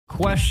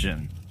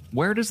Question,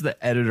 where does the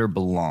editor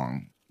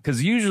belong?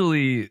 Because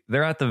usually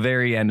they're at the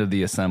very end of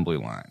the assembly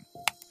line.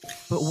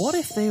 But what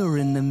if they were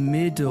in the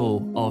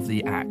middle of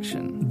the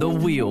action? The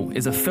Wheel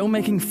is a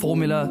filmmaking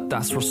formula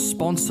that's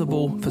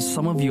responsible for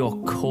some of your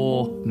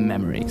core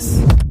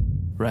memories.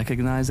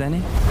 Recognize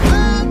any?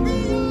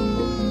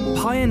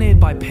 Pioneered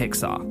by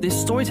Pixar, this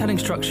storytelling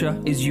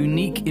structure is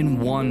unique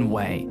in one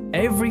way.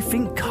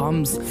 Everything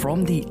comes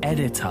from the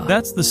editor.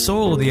 That's the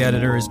soul of the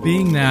editor, is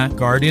being that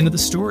guardian of the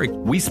story.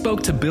 We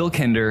spoke to Bill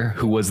Kinder,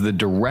 who was the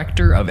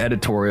director of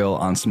editorial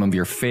on some of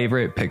your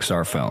favorite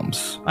Pixar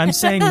films. I'm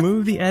saying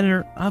move the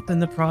editor up in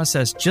the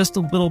process just a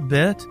little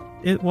bit.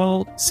 It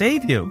will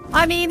save you.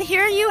 I mean,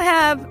 here you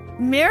have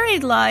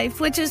Married Life,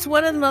 which is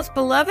one of the most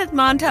beloved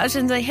montages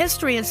in the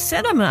history of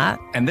cinema.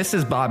 And this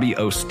is Bobby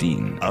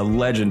Osteen, a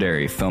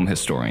legendary film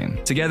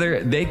historian.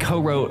 Together, they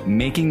co-wrote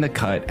Making the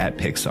Cut at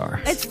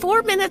Pixar. It's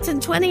 4 minutes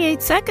and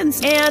 28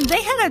 seconds, and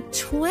they had a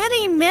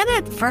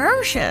 20-minute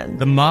version.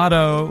 The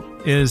motto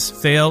is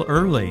fail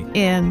early.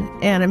 In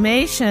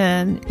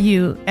animation,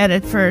 you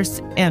edit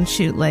first and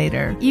shoot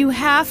later. You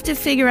have to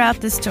figure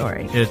out the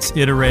story. It's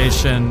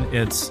iteration,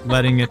 it's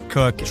letting it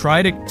cook.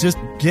 Try to just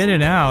get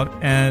it out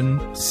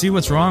and see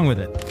what's wrong with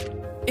it.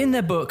 In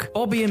their book,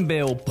 Bobby and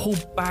Bill pull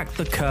back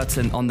the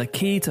curtain on the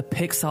key to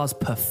Pixar's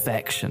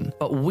perfection.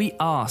 But we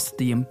asked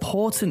the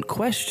important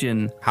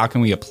question: how can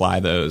we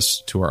apply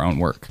those to our own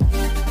work?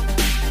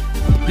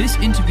 This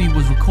interview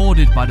was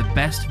recorded by the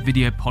best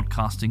video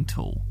podcasting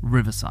tool,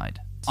 Riverside.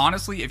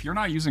 Honestly, if you're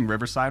not using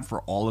Riverside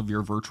for all of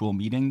your virtual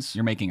meetings,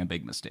 you're making a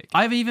big mistake.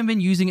 I've even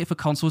been using it for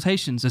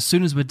consultations. As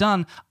soon as we're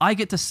done, I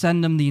get to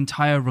send them the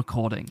entire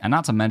recording. And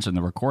not to mention,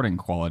 the recording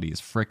quality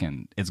is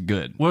it's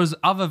good. Whereas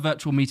other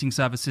virtual meeting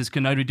services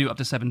can only do up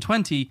to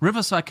 720,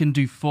 Riverside can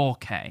do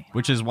 4K.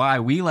 Which is why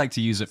we like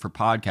to use it for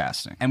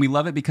podcasting. And we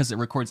love it because it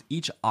records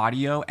each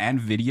audio and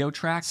video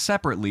track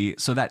separately,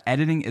 so that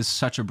editing is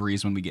such a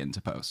breeze when we get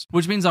into post.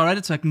 Which means our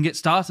editor can get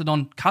started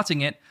on cutting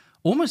it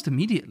almost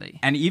immediately.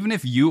 And even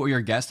if you or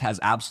your guest has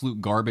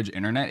absolute garbage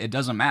internet, it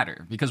doesn't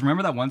matter. Because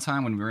remember that one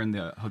time when we were in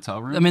the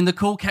hotel room? I mean, the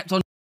call kept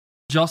on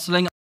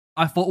jostling.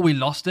 I thought we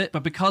lost it,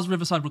 but because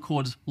Riverside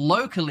records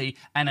locally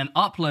and then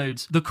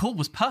uploads, the call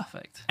was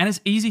perfect. And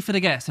it's easy for the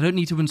guests. They don't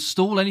need to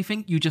install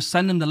anything. You just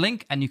send them the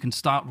link and you can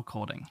start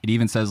recording. It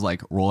even says,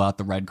 like, roll out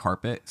the red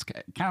carpet. It's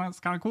kind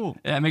of cool.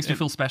 Yeah, it makes me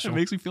feel special. It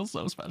makes me feel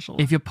so special.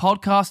 If you're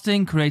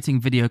podcasting,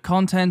 creating video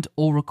content,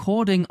 or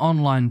recording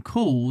online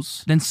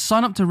calls, then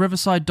sign up to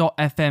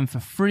riverside.fm for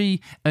free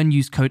and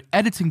use code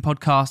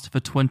EDITINGPODCAST for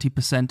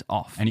 20%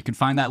 off. And you can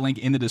find that link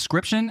in the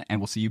description,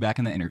 and we'll see you back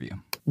in the interview.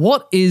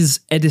 What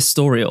is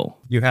editorial?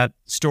 You had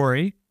the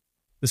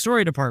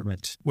story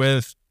department,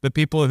 with the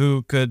people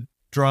who could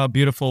draw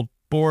beautiful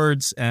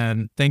boards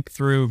and think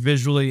through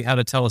visually how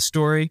to tell a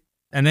story.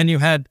 And then you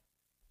had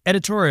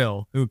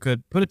editorial, who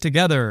could put it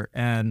together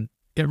and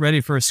get ready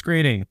for a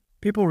screening.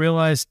 People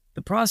realized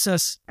the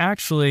process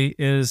actually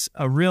is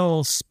a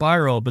real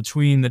spiral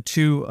between the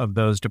two of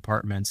those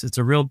departments. It's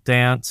a real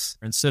dance.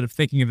 Instead of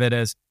thinking of it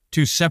as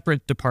two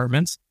separate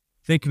departments,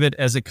 think of it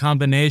as a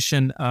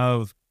combination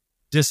of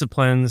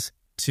disciplines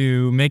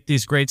to make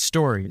these great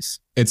stories.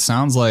 It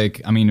sounds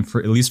like, at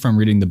least from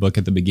reading the book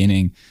at the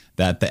beginning,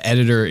 that the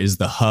editor is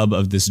the hub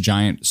of this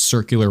giant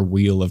circular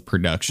wheel of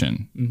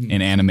production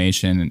in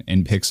animation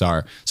and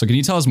Pixar. So can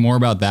you tell us more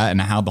about that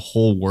and how the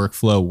whole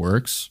workflow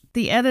works?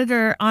 The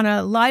editor on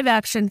a live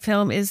action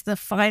film is the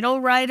final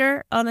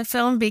writer on a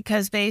film,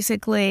 because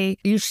basically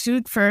you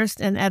shoot first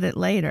and edit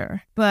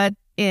later. But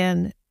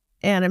in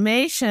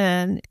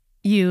animation,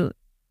 you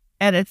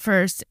edit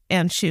first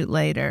and shoot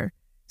later.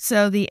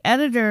 So the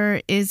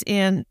editor is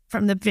in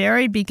from the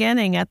very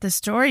beginning at the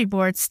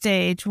storyboard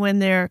stage, when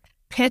they're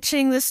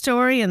pitching the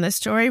story in the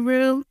story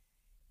room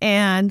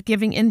and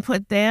giving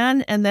input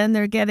then, and then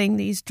they're getting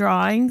these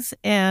drawings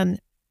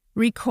and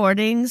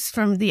recordings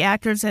from the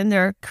actors, and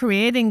they're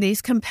creating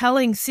these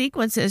compelling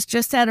sequences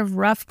just out of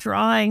rough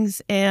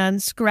drawings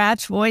and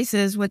scratch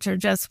voices, which are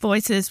just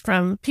voices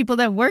from people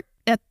that work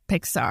at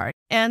Pixar.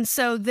 And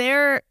so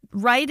they're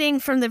writing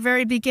from the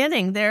very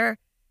beginning.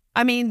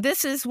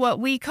 This is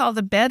what we call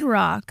the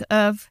bedrock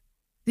of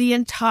the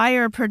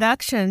entire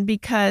production,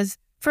 because,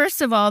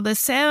 first of all, the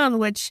sound,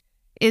 which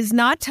is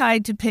not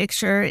tied to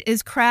picture,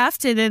 is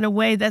crafted in a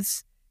way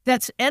that's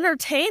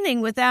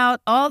entertaining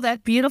without all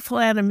that beautiful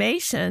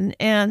animation.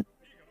 And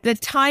the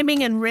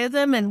timing and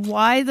rhythm and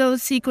why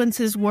those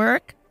sequences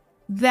work,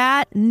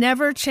 that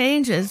never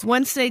changes.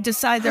 Once they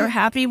decide they're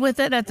happy with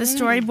it at the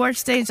storyboard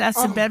stage, that's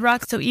the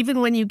bedrock. So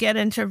even when you get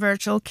into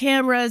virtual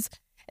cameras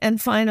and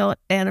final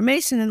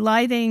animation and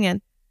lighting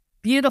and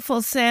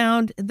beautiful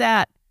sound,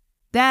 that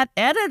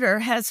editor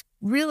has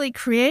really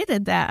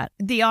created that.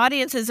 The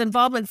audience's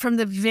involvement from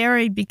the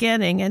very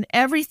beginning, and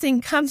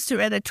everything comes through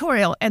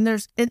editorial, and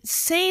there's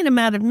insane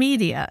amount of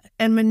media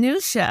and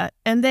minutia,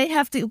 and they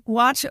have to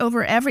watch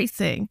over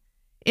everything.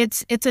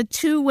 It's a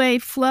two-way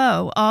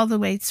flow all the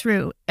way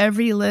through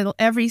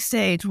every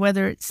stage,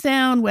 whether it's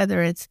sound,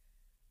 whether it's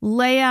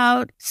lay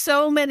out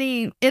so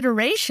many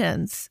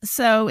iterations.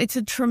 So it's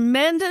a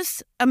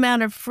tremendous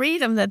amount of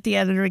freedom that the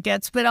editor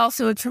gets, but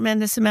also a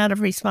tremendous amount of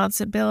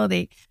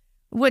responsibility,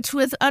 which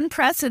was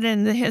unprecedented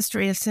in the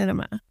history of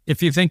cinema.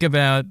 If you think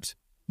about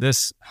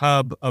this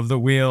hub of the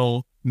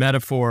wheel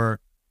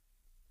metaphor,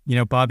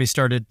 Bobby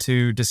started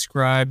to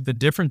describe the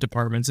different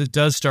departments. It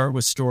does start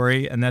with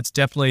story, and that's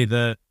definitely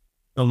the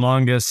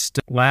longest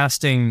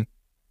lasting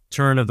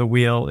turn of the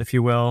wheel, if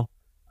you will.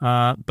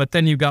 But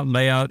then you've got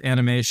layout,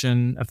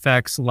 animation,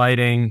 effects,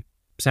 lighting,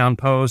 sound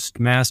post,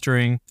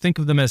 mastering. Think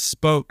of them as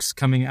spokes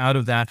coming out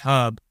of that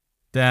hub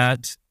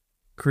that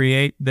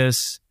create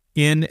this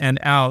in and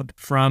out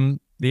from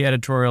the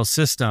editorial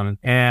system.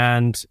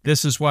 And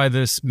this is why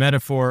this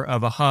metaphor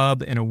of a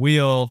hub and a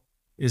wheel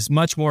is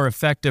much more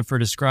effective for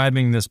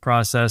describing this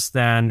process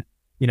than,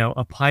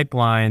 a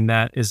pipeline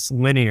that is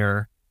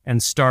linear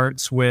and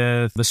starts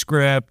with the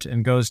script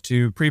and goes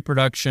to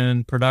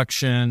pre-production,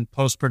 production,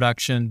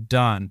 post-production,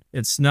 done.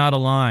 It's not a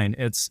line.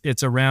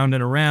 It's around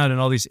and around,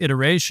 and all these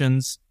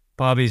iterations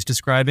Bobby's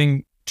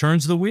describing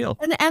turns the wheel.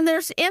 And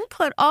there's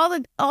input all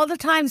the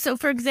time. So,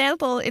 for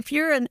example, if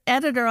you're an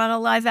editor on a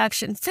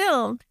live-action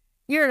film,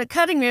 you're in a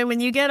cutting room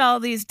and you get all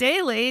these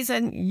dailies,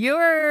 and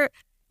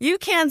you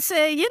can't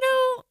say,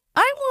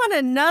 I want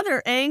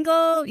another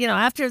angle.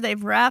 After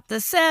they've wrapped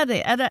the set,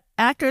 the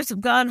actors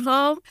have gone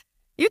home.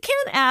 You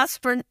can't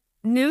ask for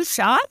new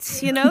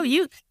shots. You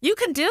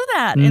can do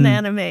that in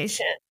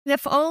animation.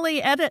 If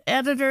only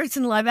editors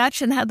in live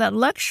action had that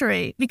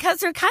luxury, because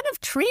they're kind of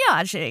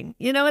triaging.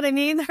 You know what I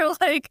mean? They're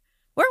like,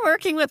 we're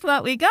working with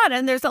what we got.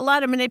 And there's a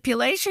lot of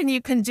manipulation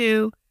you can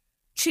do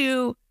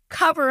to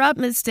cover up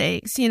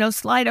mistakes,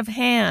 sleight of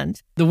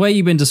hand. The way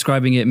you've been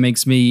describing it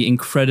makes me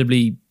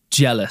incredibly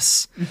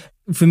jealous.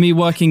 For me,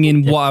 working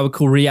in what I would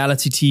call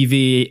reality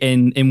TV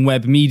in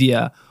web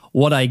media,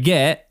 what I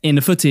get in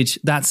the footage,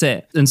 that's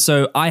it. And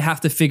so I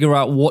have to figure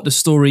out what the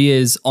story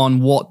is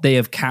on what they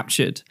have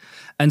captured.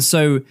 And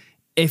so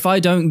if I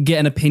don't get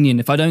an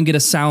opinion, if I don't get a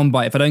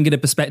soundbite, if I don't get a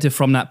perspective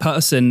from that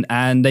person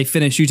and they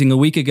finished shooting a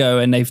week ago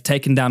and they've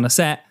taken down a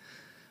set,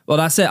 well,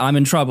 that's it. I'm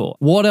in trouble.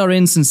 What are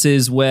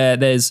instances where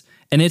there's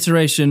an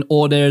iteration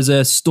or there's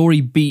a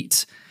story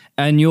beat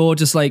and you're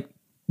just like,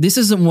 this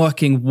isn't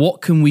working.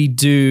 What can we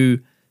do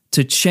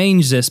to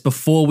change this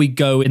before we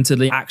go into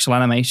the actual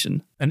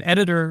animation? An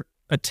editor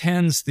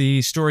attends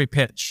the story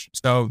pitch.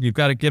 So you've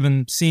got a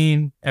given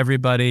scene.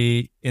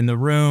 Everybody in the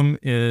room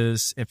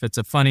is, if it's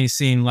a funny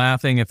scene,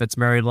 laughing. If it's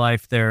married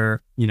life,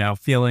 they're,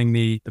 feeling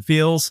the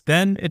feels.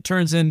 Then it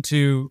turns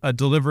into a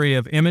delivery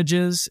of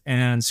images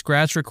and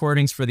scratch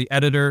recordings for the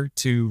editor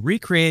to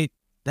recreate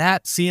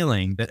that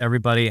feeling that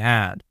everybody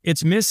had.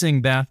 It's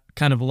missing that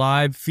kind of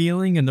live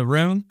feeling in the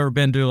room. I've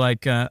been to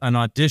like an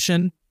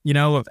audition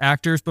of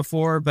actors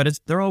before, but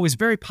they're always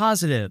very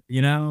positive,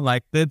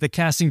 like the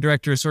casting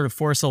director sort of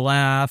force a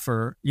laugh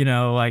or,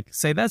 like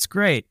say, that's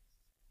great.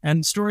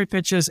 And story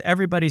pitches,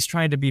 everybody's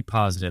trying to be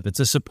positive.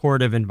 It's a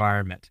supportive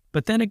environment.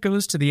 But then it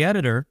goes to the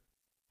editor,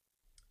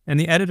 and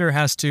the editor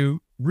has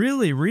to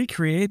really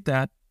recreate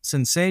that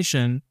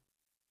sensation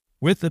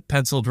with the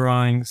pencil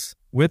drawings,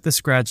 with the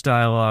scratch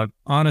dialogue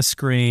on a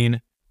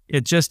screen.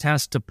 It just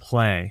has to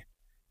play.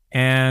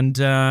 And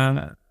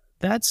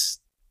that's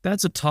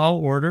a tall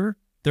order.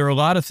 There are a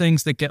lot of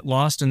things that get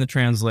lost in the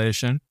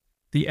translation.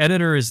 The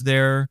editor is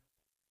there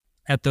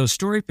at those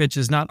story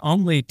pitches not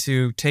only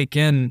to take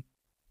in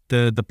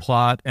the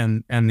plot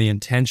and the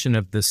intention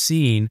of the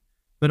scene,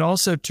 but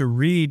also to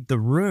read the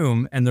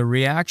room and the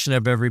reaction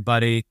of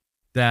everybody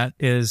that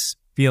is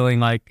feeling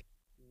like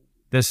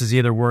this is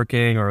either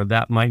working or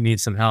that might need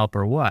some help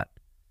or what.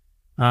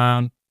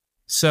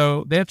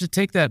 So they have to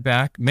take that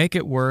back, make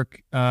it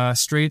work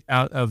straight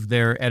out of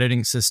their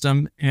editing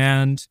system,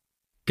 and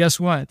guess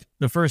what?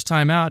 The first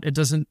time out, it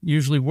doesn't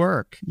usually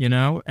work,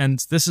 And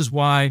this is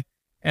why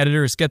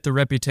editors get the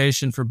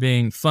reputation for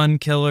being fun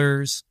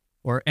killers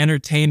or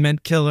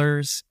entertainment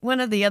killers. One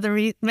of the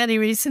other many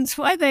reasons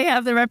why they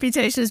have the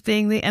reputation as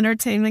being the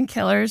entertainment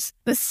killers,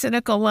 the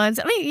cynical ones.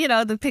 I mean,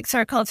 the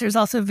Pixar culture is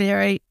also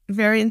very,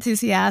 very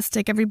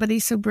enthusiastic.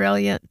 Everybody's so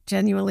brilliant,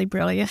 genuinely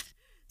brilliant.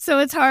 So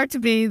it's hard to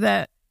be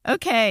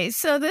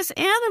so this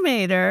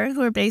animator,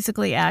 who are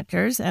basically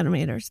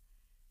animators,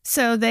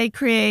 so they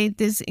create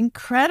these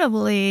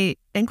incredible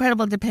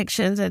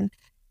depictions and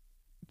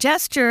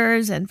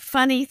gestures and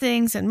funny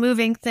things and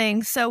moving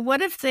things. So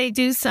what if they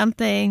do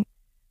something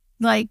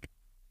like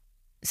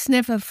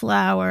sniff a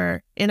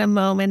flower in a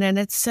moment and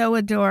it's so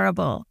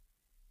adorable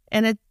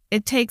and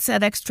it takes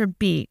that extra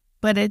beat,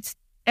 but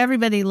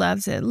everybody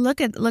loves it. Look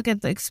at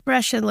the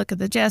expression, look at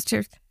the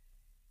gestures.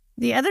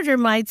 The editor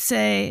might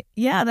say,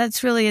 yeah,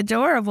 that's really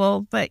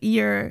adorable, but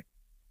the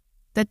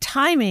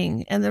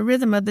timing and the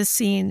rhythm of the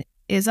scene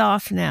is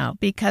off now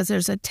because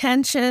there's a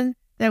tension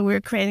that we're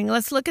creating.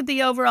 Let's look at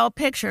the overall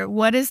picture.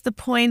 What is the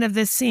point of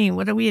this scene?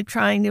 What are we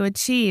trying to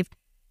achieve?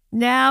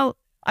 Now,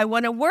 I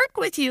want to work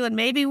with you, and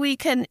maybe we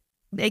can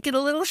make it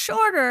a little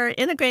shorter,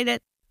 integrate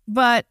it,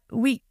 but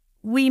we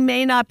we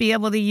may not be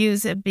able to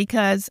use it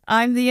because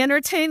I'm the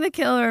entertainment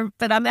killer,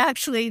 but I'm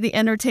actually the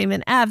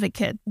entertainment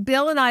advocate.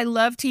 Bill and I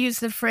love to use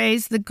the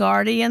phrase, the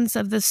guardians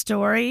of the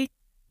story.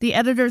 The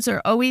editors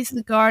are always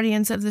the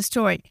guardians of the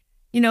story.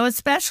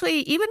 Especially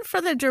even for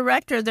the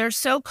director, they're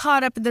so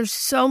caught up. There's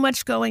so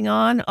much going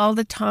on all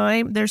the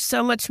time. There's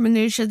so much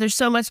minutia. There's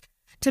so much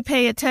to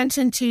pay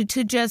attention to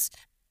just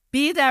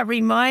be that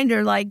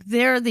reminder, like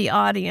they're the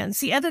audience.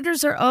 The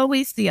editors are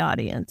always the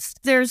audience.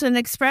 There's an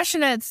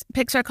expression at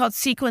Pixar called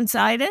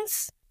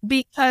sequencitis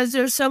because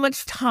there's so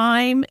much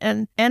time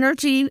and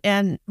energy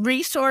and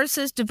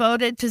resources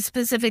devoted to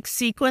specific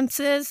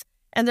sequences,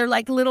 and they're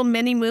like little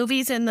mini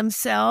movies in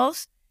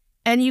themselves.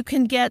 And you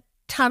can get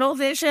tunnel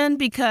vision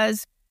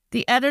because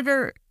the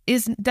editor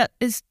is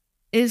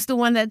the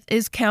one that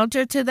is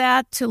counter to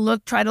that,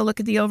 to try to look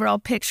at the overall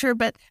picture.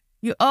 But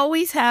you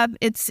always have,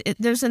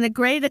 there's a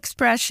great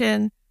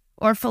expression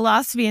or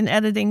philosophy in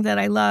editing that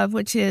I love,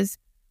 which is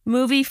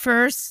movie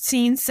first,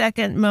 scene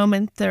second,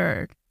 moment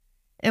third.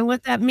 And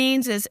what that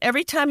means is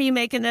every time you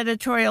make an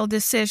editorial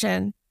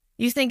decision,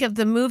 you think of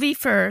the movie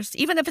first,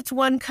 even if it's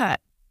one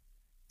cut,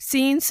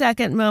 scene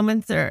second,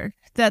 moment third.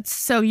 That's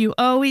so you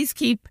always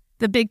keep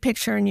the big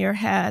picture in your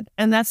head.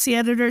 And that's the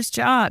editor's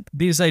job.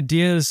 These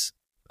ideas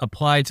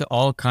apply to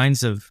all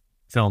kinds of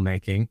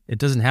filmmaking. It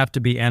doesn't have to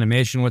be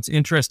animation. What's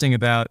interesting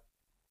about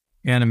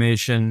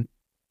animation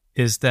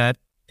is that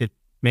it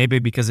maybe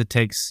because it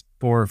takes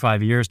 4 or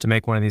 5 years to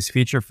make one of these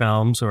feature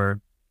films, or,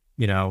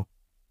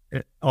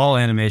 all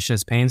animation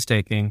is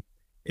painstaking.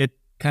 It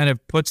kind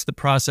of puts the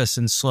process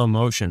in slow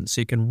motion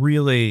so you can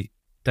really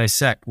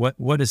dissect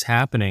what is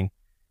happening.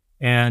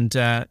 And,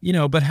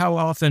 but how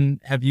often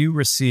have you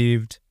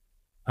received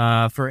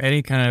for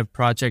any kind of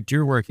project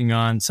you're working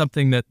on,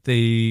 something that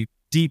the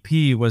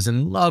DP was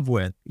in love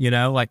with,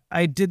 like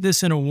I did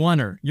this in a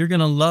oneer, you're going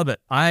to love it.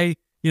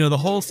 The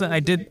whole thing I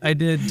did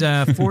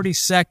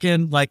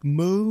 40-second like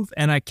move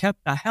and I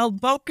held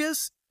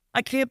focus.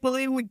 I can't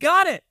believe we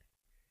got it.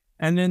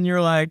 And then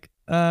you're like,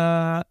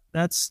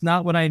 that's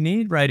not what I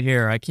need right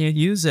here. I can't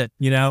use it.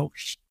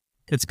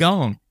 It's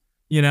gone,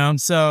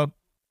 so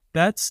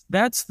that's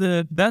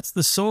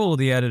the soul of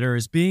the editor,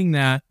 is being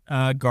that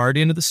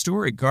guardian of the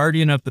story,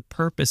 guardian of the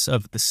purpose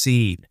of the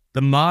seed.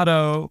 The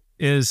motto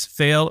is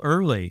fail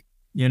early.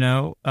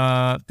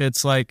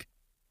 It's like,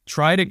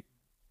 try to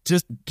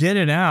just get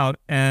it out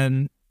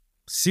and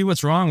see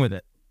what's wrong with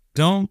it.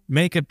 Don't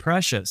make it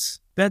precious.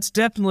 That's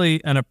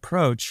definitely an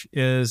approach,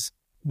 is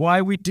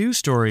why we do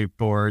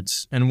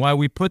storyboards and why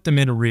we put them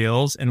in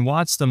reels and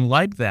watch them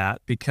like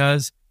that,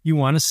 because you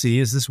want to see,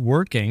 is this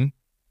working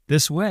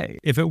this way?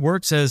 If it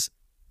works as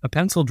a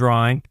pencil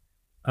drawing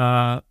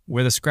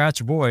with a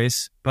scratch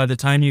voice, by the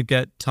time you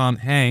get Tom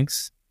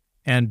Hanks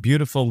and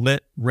beautiful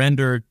lit,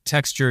 rendered,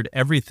 textured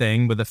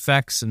everything with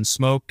effects and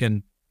smoke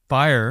and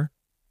fire,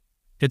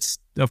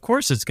 of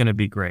course it's going to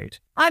be great.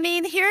 I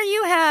mean, here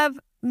you have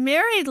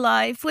Married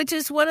Life, which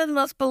is one of the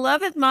most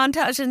beloved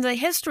montages in the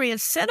history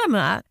of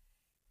cinema.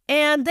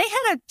 And they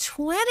had a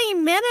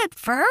 20-minute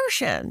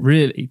version.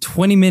 Really?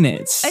 20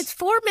 minutes? It's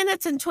 4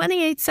 minutes and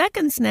 28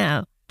 seconds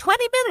now.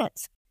 20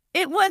 minutes.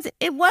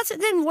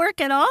 Didn't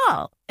work at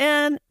all.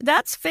 And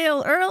that's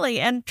fail early.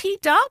 And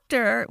Pete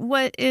Docter,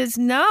 what is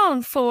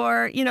known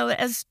for,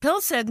 as Bill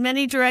said,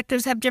 many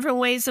directors have different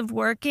ways of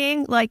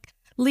working, like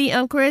Lee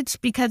Unkrich,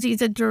 because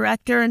he's a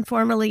director and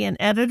formerly an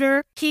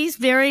editor. He's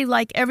very,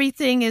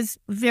 everything is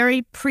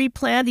very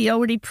pre-planned. He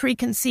already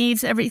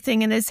preconceives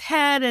everything in his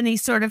head, and he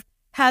sort of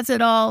has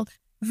it all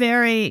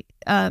very,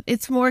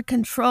 it's more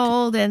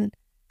controlled and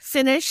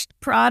finished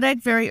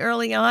product very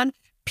early on.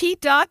 Pete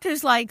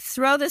Docter's like,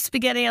 throw the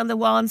spaghetti on the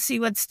wall and see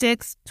what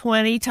sticks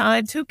 20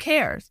 times. Who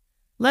cares?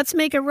 Let's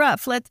make it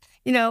rough.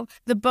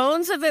 The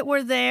bones of it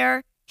were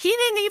there. He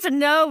didn't even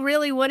know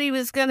really what he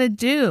was going to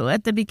do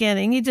at the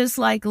beginning. He just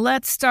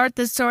let's start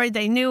the story.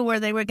 They knew where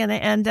they were going to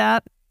end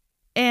up.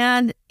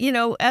 And,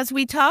 as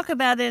we talk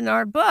about in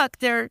our book,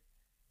 there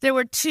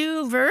were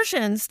 2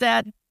 versions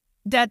that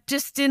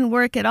just didn't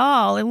work at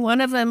all. And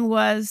one of them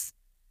was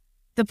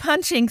the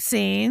punching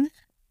scene,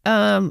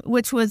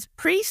 which was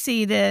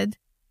preceded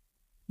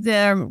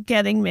them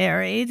getting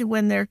married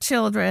when they're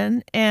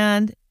children.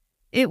 And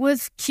it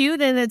was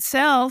cute in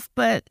itself,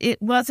 but it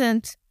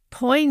wasn't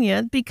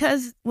poignant,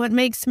 because what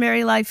makes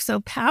Married Life so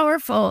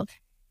powerful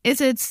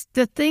is it's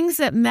the things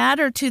that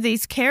matter to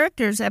these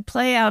characters that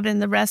play out in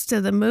the rest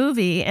of the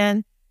movie.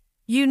 And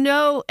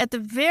at the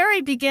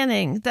very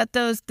beginning that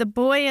the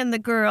boy and the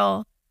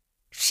girl,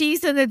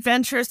 she's an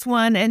adventurous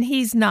one and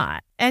he's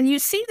not. And you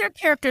see their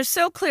characters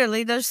so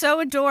clearly. They're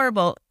so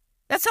adorable.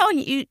 That's all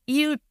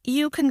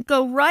you can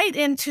go right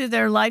into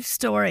their life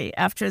story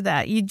after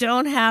that. You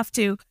don't have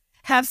to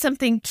have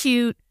something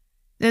cute.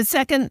 The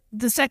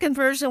second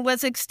version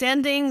was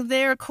extending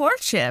their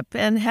courtship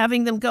and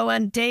having them go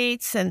on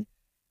dates and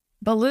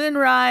balloon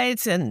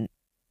rides and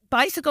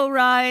bicycle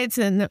rides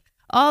and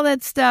all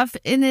that stuff.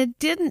 And it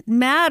didn't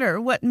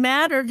matter. What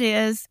mattered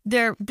is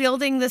they're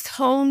building this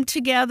home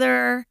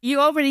together. You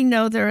already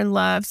know they're in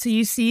love. So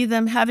you see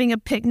them having a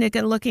picnic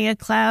and looking at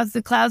clouds.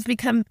 The clouds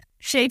become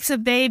shapes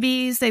of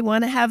babies. They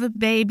want to have a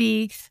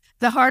baby.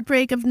 The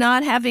heartbreak of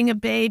not having a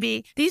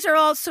baby. These are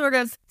all sort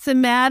of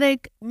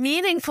thematic,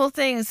 meaningful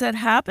things that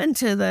happen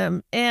to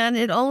them. And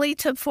it only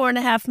took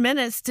 4.5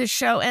 minutes to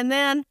show. And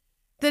then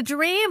the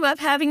dream of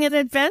having an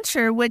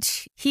adventure,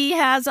 which he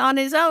has on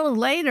his own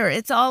later,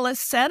 it's all a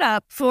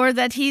setup for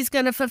that he's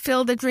going to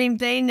fulfill the dream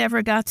they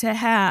never got to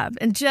have.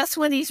 And just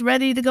when he's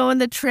ready to go on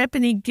the trip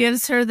and he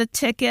gives her the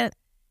ticket,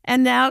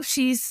 and now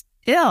she's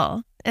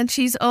ill and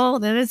she's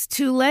old and it's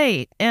too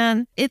late.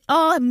 And it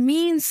all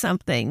means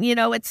something. You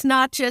know, it's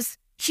not just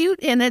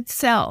cute in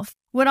itself.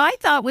 What I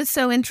thought was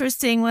so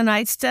interesting when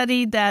I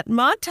studied that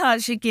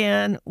montage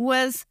again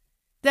was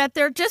that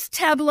they're just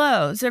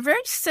tableaus. They're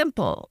very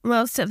simple,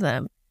 most of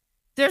them.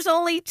 There's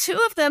only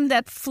 2 of them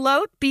that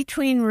float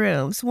between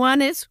rooms.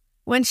 One is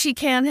when she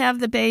can't have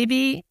the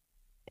baby,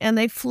 and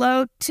they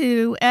float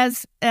to,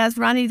 as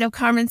Ronnie Del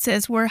Carmen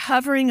says, we're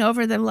hovering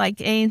over them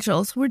like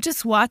angels. We're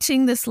just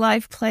watching this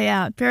life play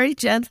out very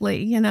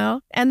gently, you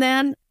know? And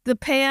then the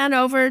pan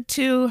over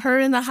to her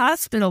in the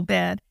hospital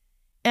bed.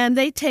 And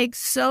they take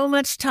so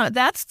much time.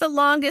 That's the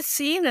longest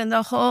scene in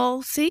the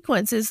whole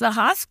sequence is the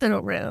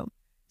hospital room.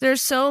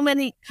 There's so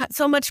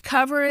much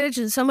coverage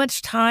and so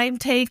much time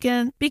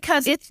taken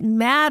because it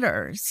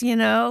matters, you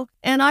know?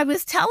 And I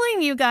was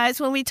telling you guys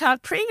when we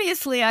talked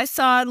previously, I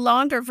saw a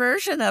longer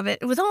version of it.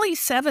 It was only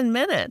 7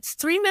 minutes,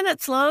 3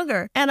 minutes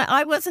longer. And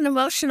I wasn't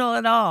emotional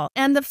at all.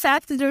 And the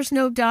fact that there's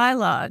no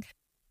dialogue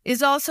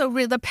is also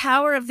the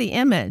power of the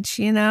image,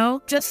 you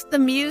know? Just the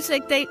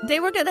music. They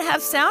were going to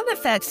have sound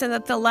effects, and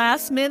at the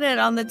last minute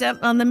on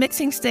the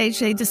mixing stage,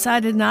 they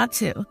decided not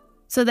to.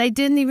 So they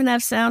didn't even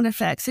have sound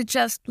effects. It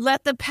just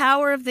let the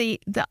power of the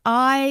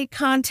eye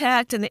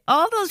contact and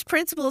all those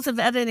principles of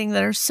editing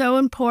that are so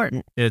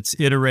important. It's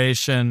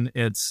iteration.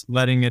 It's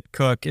letting it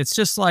cook. It's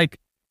just like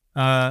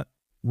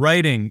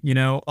writing, you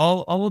know,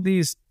 all of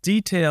these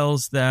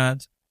details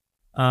that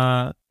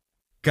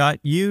got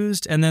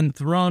used and then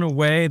thrown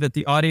away that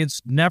the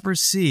audience never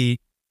see.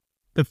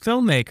 The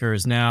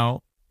filmmakers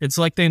now, it's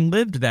like they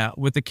lived that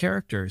with the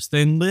characters.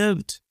 They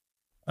lived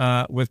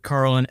with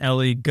Carl and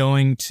Ellie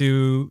going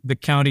to the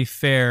county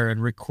fair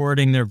and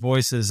recording their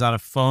voices on a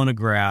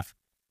phonograph.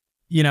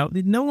 You know,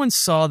 no one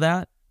saw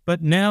that,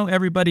 but now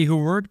everybody who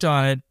worked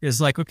on it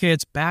is like, okay,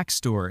 it's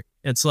backstory.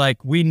 It's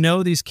like, we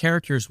know these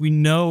characters, we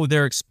know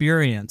their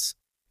experience,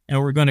 and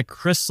we're going to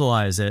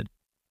crystallize it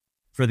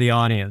for the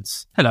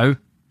audience. Hello,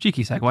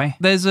 cheeky segue.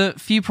 There's a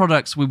few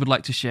products we would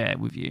like to share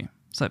with you.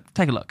 So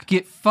take a look.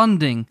 Get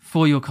funding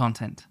for your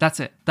content. That's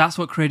it. That's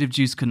what Creative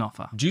Juice can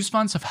offer. Juice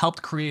funds have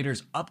helped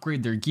creators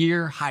upgrade their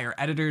gear, hire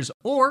editors,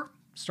 or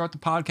start the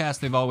podcast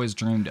they've always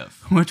dreamed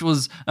of. Which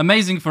was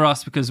amazing for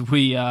us because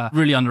we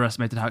really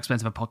underestimated how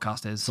expensive a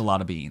podcast is. It's a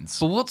lot of beans.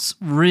 But what's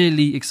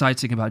really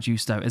exciting about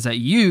Juice, though, is that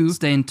you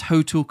stay in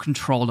total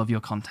control of your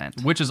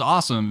content. Which is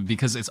awesome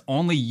because it's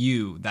only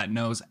you that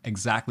knows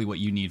exactly what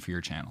you need for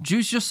your channel.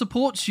 Juice just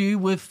supports you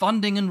with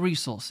funding and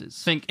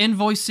resources. Think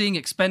invoicing,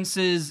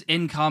 expenses,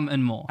 income,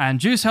 and more.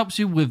 And Juice helps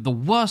you with the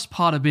worst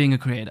part of being a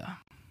creator.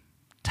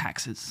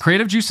 Taxes.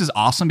 Creative Juice is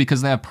awesome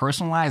because they have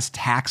personalized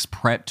tax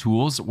prep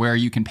tools where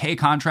you can pay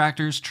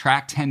contractors,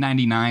 track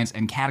 1099s,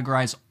 and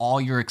categorize all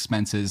your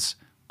expenses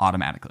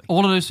automatically.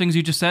 All of those things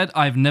you just said,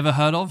 I've never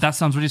heard of. That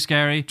sounds really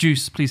scary.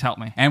 Juice, please help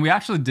me. And we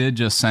actually did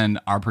just send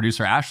our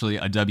producer, Ashley,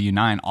 a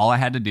W-9. All I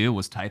had to do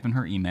was type in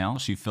her email.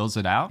 She fills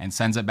it out and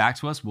sends it back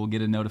to us. We'll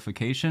get a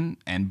notification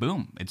and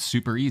boom, it's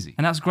super easy.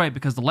 And that's great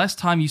because the less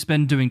time you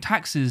spend doing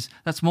taxes,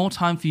 that's more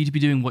time for you to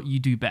be doing what you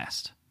do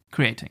best.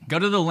 Creating. Go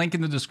to the link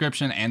in the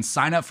description and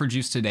sign up for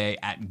Juice today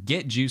at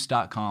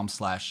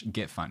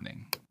getjuice.com/getfunding.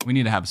 We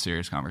need to have a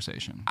serious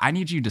conversation. I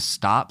need you to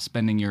stop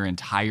spending your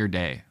entire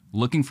day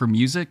looking for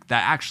music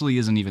that actually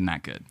isn't even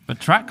that good. But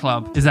Track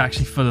Club is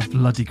actually full of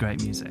bloody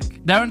great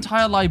music. Their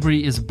entire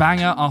library is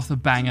banger after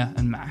banger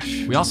and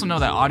mash. We also know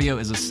that audio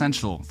is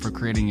essential for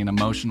creating an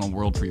emotional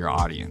world for your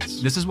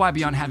audience. This is why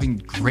beyond having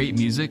great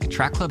music,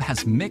 Track Club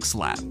has Mix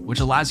Lab, which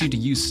allows you to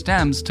use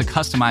stems to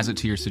customize it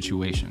to your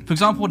situation. For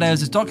example,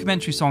 there's this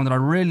documentary song that I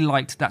really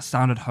liked that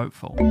sounded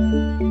hopeful.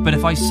 But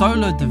if I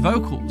soloed the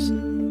vocals,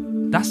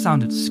 that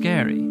sounded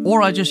scary.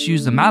 Or I just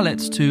used the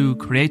mallets to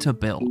create a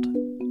build.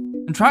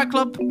 And Track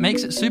Club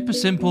makes it super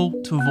simple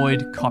to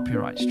avoid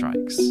copyright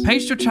strikes.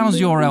 Paste your channel's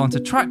URL into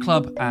Track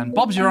Club and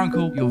Bob's your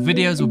uncle, your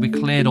videos will be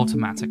cleared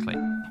automatically.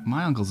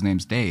 My uncle's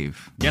name's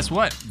Dave. Guess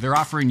what? They're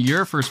offering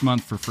your first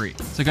month for free.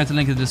 So go to the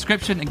link in the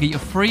description and get your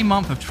free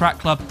month of Track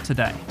Club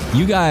today.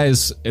 You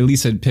guys, at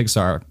least at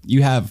Pixar,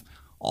 you have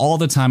all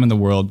the time in the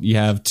world. You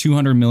have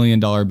 $200 million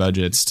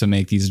budgets to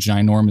make these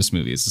ginormous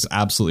movies. It's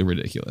absolutely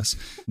ridiculous.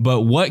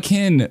 But what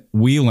can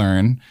we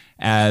learn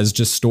as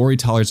just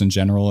storytellers in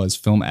general, as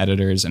film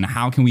editors, and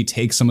how can we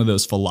take some of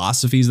those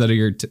philosophies that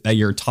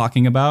you're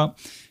talking about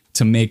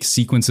to make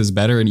sequences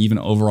better and even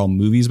overall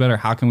movies better?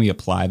 How can we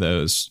apply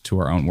those to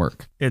our own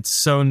work? It's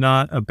so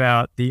not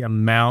about the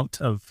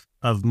amount of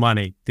of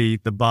money, the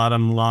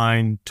bottom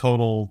line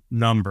total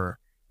number.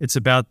 It's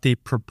about the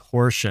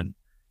proportion.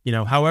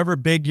 However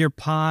big your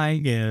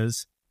pie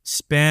is,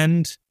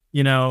 spend,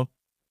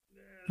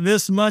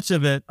 this much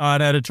of it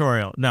on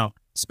editorial. No,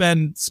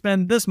 spend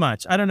this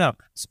much. I don't know.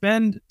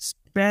 Spend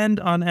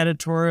on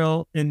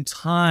editorial in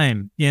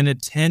time, in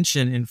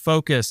attention, in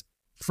focus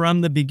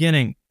from the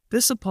beginning.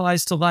 This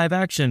applies to live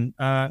action.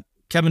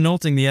 Kevin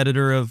Nolting, the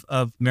editor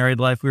of Married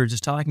Life we were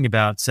just talking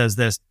about, says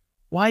this.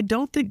 Why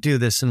don't they do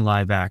this in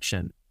live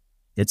action?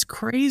 It's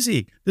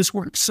crazy. This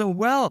works so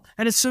well,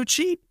 and it's so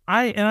cheap.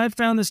 I've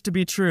found this to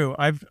be true.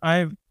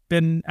 I've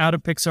been out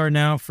of Pixar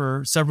now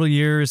for several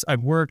years.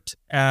 I've worked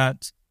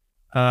at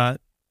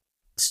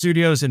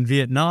studios in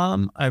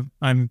Vietnam.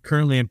 I'm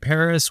currently in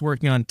Paris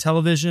working on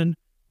television.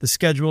 The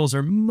schedules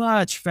are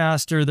much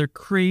faster. They're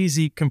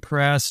crazy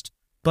compressed.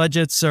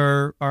 Budgets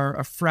are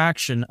a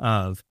fraction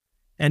of,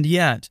 and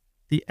yet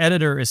the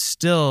editor is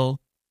still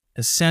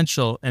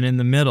essential and in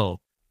the middle.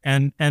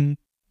 And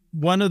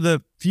one of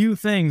the few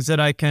things that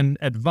I can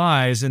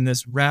advise in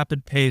this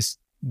rapid-paced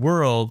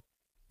world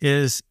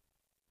is,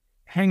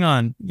 hang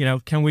on,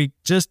 can we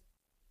just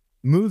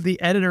move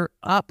the editor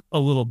up a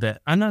little bit?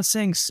 I'm not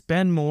saying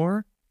spend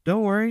more.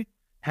 Don't worry.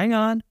 Hang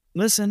on.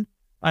 Listen.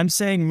 I'm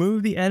saying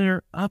move the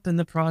editor up in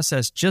the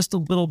process just a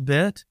little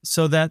bit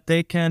so that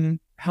they can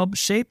help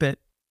shape it,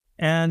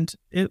 and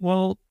it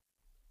will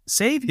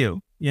save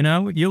you.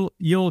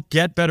 You'll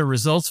get better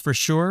results for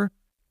sure,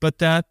 but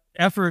that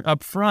effort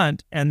up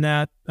front and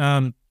that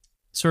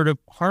sort of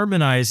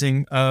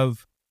harmonizing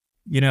of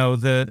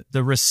the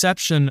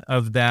reception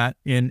of that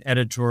in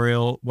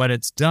editorial when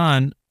it's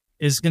done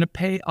is going to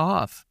pay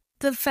off.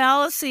 The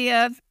fallacy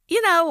of,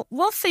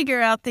 we'll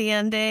figure out the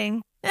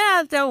ending.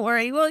 Yeah, don't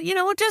worry. Well,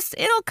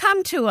 it'll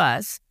come to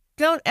us.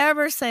 Don't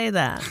ever say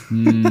that.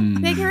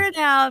 Figure it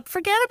out.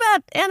 Forget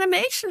about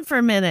animation for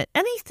a minute.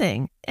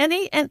 Anything.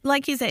 And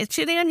like you say,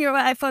 shooting on your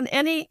iPhone,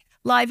 any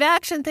live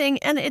action thing,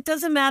 and it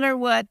doesn't matter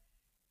what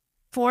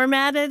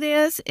format it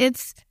is.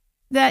 It's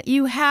that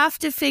you have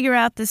to figure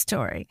out the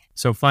story.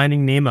 So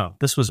Finding Nemo.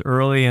 This was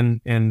early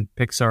in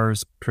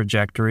Pixar's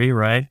trajectory,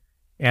 right?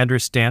 Andrew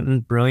Stanton,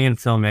 brilliant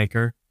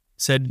filmmaker,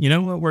 said, you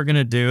know what we're going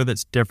to do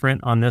that's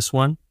different on this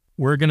one?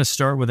 We're going to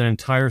start with an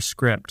entire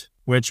script,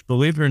 which,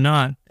 believe it or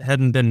not,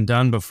 hadn't been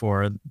done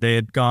before. They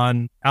had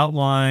gone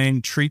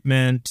outline,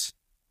 treatment,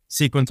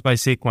 sequence by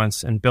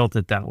sequence, and built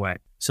it that way.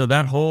 So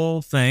that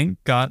whole thing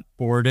got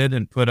boarded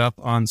and put up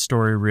on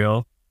Story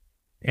Reel.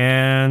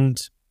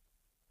 And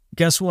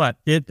guess what?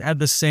 It had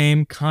the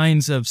same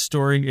kinds of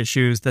story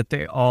issues that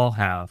they all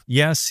have.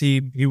 Yes,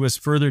 he was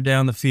further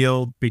down the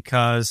field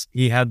because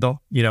he had the,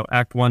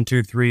 act 1,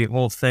 2, 3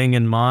 whole thing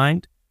in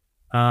mind.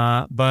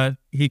 But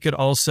he could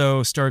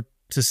also start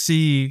to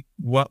see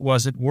what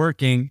wasn't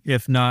working,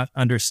 if not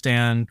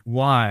understand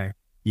why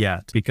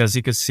yet, because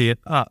he could see it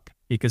up.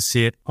 He could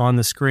see it on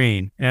the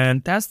screen.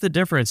 And that's the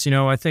difference.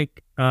 I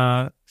think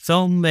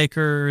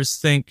filmmakers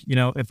think,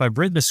 if I've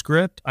written a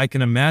script, I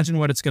can imagine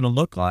what it's going to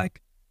look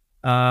like,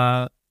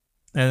 and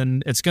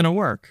it's going to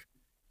work.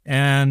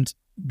 And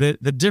the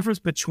difference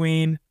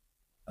between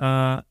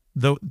the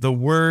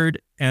word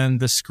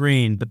and the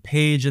screen, the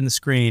page and the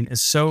screen,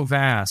 is so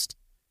vast.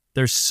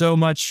 There's so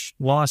much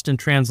lost in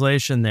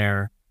translation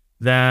there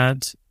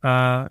that,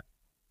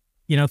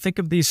 think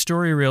of these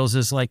story reels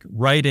as like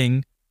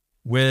writing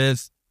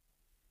with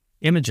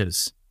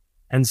images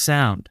and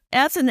sound.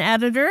 As an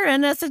editor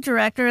and as a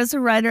director, as a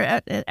writer,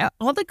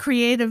 all the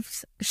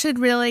creatives should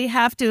really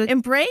have to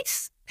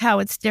embrace how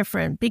it's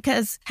different,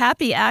 because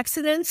happy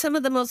accidents, some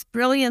of the most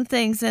brilliant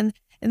things in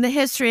the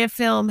history of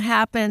film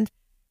happened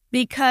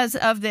because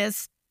of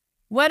this.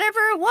 Whatever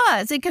it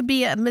was, it could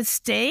be a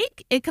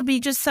mistake. It could be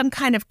just some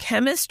kind of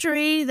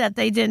chemistry that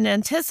they didn't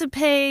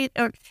anticipate,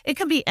 or it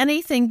could be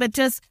anything, but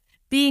just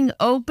being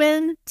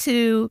open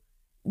to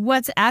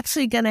what's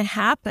actually going to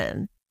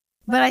happen.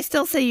 But I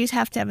still say you'd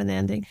have to have an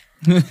ending.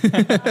 Endings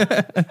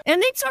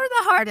are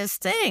the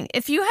hardest thing.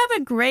 If you have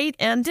a great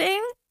ending,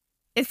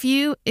 if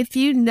you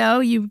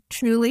you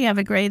truly have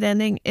a great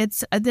ending,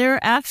 there are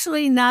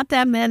actually not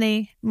that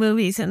many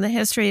movies in the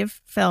history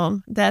of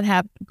film that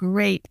have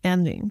great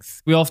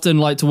endings. We often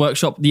like to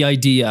workshop the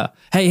idea.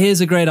 Hey,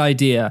 here's a great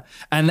idea.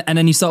 And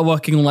then you start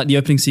working on like the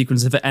opening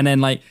sequence of it. And then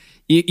like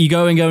you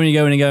go and go and you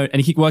go and you go and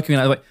you keep working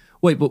on it. Like,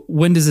 wait, but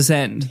when does this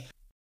end?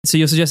 So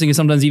you're suggesting it's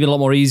sometimes even a lot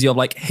more easier of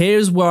like,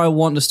 here's where I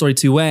want the story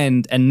to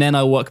end, and then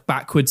I work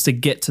backwards to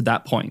get to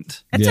that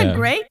point. It's a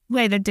great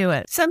way to do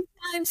it.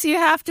 Sometimes you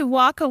have to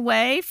walk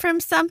away from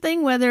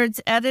something, whether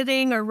it's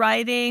editing or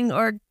writing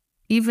or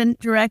even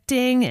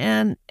directing,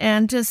 and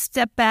just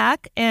step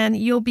back, and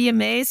you'll be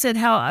amazed at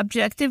how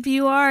objective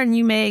you are, and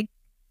you may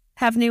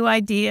have new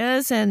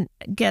ideas and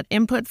get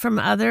input from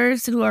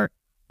others who are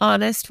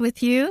honest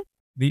with you.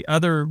 The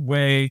other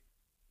way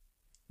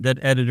that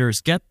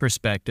editors get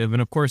perspective,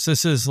 and of course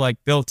this is like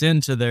built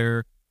into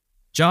their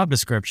job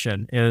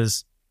description,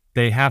 is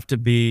they have to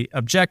be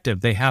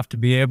objective. They have to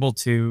be able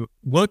to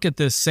look at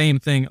this same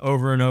thing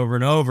over and over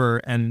and over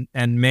and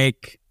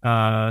make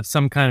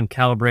some kind of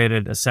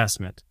calibrated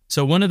assessment.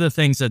 So one of the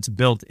things that's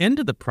built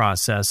into the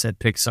process at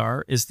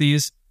Pixar is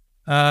these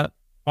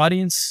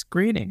audience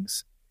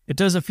screenings. It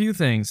does a few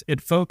things.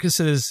 It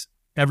focuses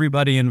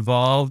everybody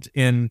involved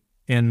in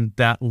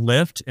that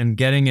lift and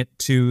getting it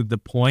to the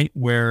point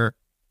where,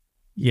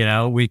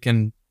 we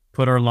can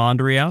put our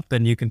laundry up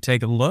and you can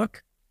take a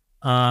look.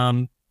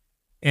 And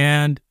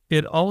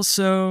it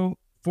also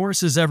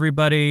forces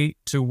everybody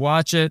to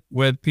watch it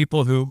with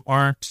people who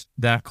aren't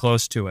that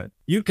close to it.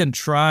 You can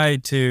try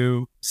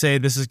to say,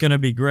 this is going to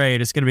be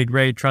great. It's going to be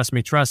great. Trust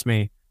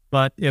me.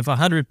 But if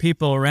 100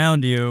 people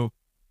around you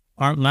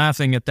aren't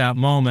laughing at that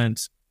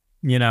moment,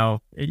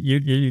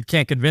 you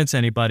can't convince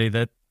anybody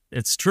that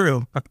it's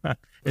true.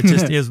 It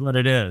just is what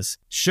it is.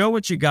 Show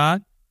what you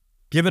got.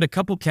 Give it a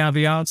couple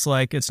caveats,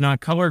 like it's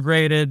not color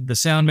graded, the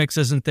sound mix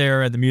isn't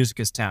there, and the music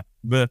is tapped.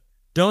 But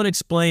don't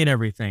explain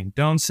everything.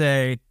 Don't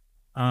say,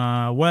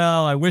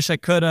 well, I wish I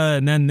coulda,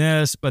 and then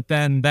this, but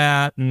then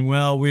that, and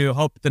well, we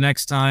hope the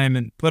next time,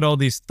 and put all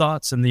these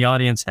thoughts in the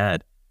audience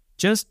head.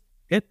 Just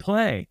hit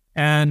play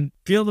and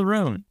feel the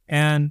room.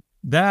 And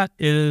that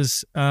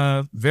is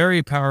a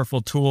very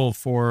powerful tool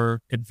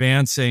for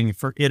advancing,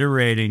 for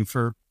iterating,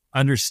 for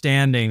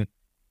understanding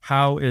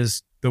how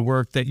is the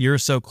work that you're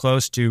so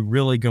close to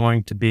really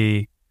going to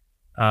be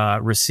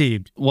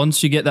received.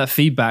 Once you get that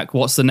feedback,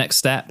 what's the next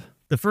step?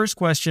 The first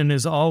question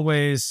is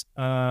always,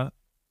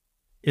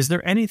 is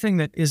there anything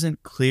that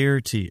isn't clear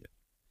to you?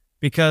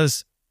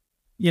 Because,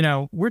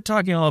 we're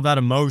talking all about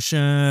emotion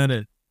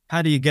and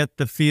how do you get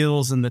the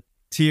feels and the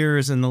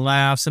tears and the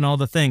laughs and all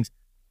the things.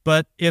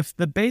 But if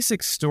the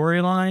basic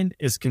storyline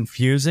is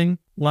confusing,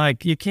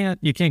 like you can't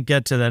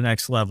get to the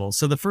next level.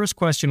 So the first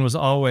question was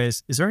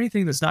always, is there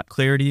anything that's not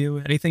clear to you?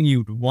 Anything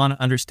you want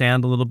to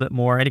understand a little bit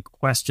more? Any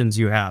questions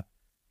you have?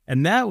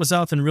 And that was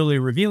often really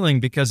revealing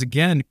because,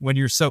 again, when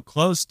you're so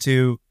close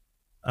to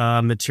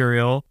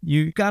material,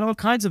 you got all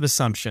kinds of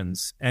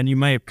assumptions and you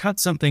may have cut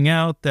something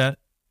out that,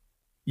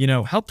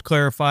 helped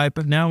clarify,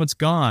 but now it's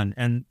gone.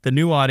 And the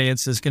new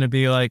audience is going to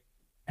be like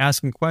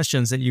asking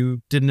questions that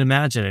you didn't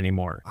imagine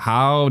anymore.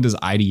 How does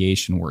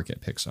ideation work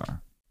at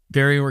Pixar?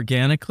 Very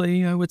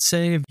organically, I would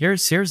say.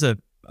 Here's a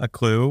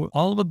clue.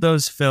 All of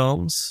those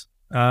films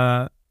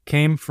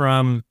came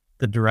from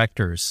the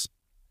directors.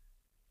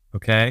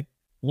 Okay?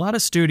 A lot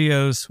of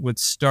studios would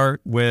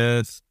start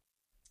with,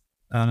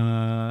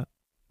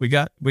 we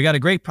got a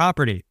great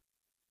property,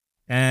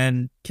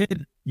 and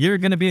kid, you're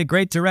going to be a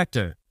great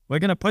director. We're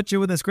going to put you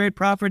with this great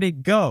property.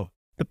 Go.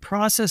 The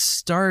process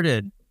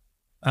started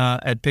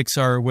at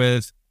Pixar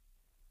with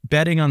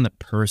betting on the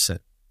person.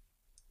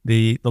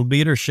 The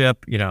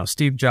leadership,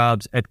 Steve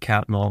Jobs, Ed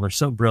Catmull, they're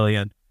so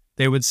brilliant.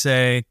 They would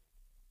say,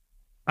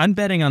 I'm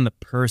betting on the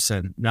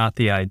person, not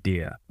the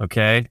idea.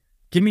 Okay?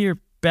 Give me your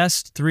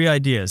best 3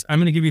 ideas. I'm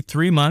going to give you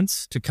 3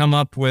 months to come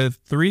up with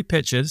 3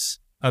 pitches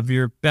of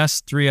your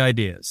best 3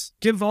 ideas.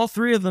 Give all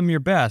 3 of them your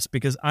best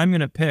because I'm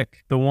going to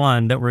pick the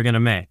one that we're going to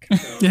make.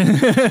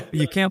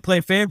 You can't play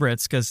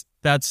favorites because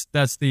that's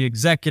the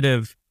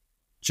executive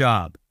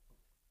job.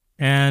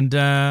 And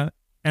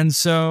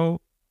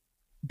so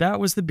that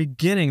was the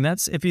beginning.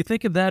 That's, if you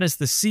think of that as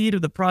the seed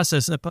of the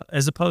process,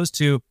 as opposed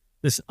to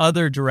this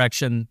other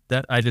direction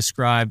that I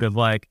described of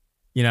like,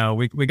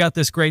 we got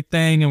this great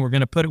thing and we're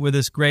going to put it with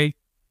this great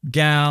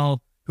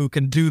gal who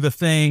can do the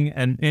thing.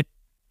 And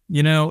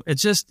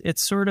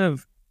it's sort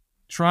of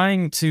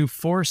trying to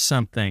force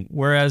something.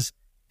 Whereas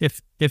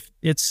if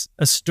it's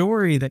a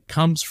story that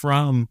comes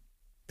from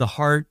the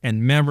heart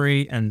and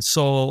memory and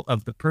soul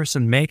of the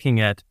person making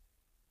it,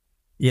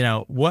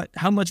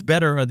 how much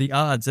better are the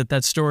odds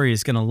that story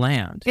is going to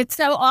land? It's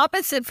so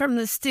opposite from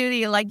the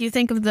studio. Like you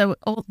think of the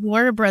old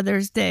Warner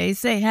Brothers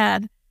days, they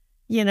had,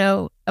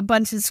 a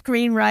bunch of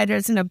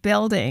screenwriters in a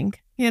building,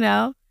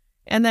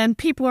 and then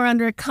people were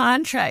under a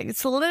contract.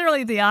 It's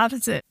literally the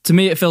opposite. To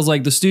me, it feels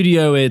like the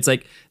studio, it's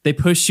like they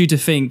push you to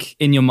think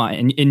in your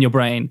mind, in your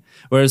brain.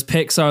 Whereas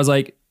Pixar is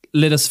like,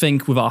 let us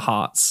think with our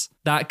hearts.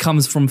 That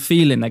comes from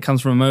feeling, that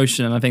comes from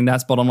emotion. And I think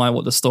that's bottom line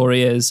what the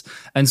story is.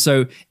 And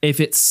so if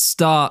it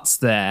starts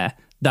there,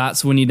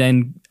 that's when you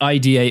then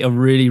ideate a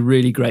really,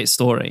 really great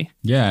story.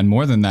 Yeah, and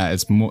more than that,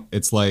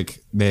 it's like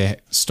they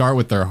start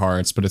with their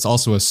hearts, but it's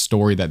also a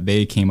story that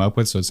they came up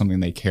with. So it's something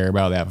they care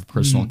about, they have a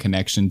personal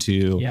connection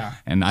to. Yeah.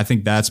 And I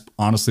think that's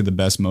honestly the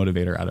best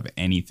motivator out of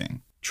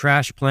anything.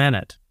 Trash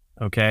Planet,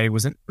 okay,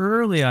 was an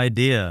early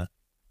idea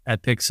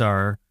at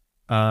Pixar.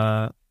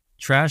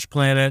 Trash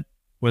Planet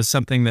was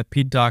something that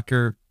Pete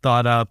Docter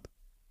thought up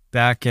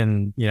back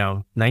in,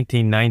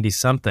 1990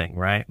 something,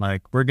 right?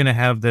 Like, we're going to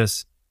have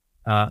this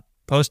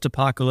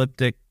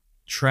post-apocalyptic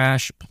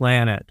trash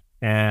planet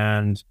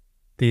and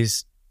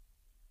these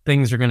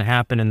things are going to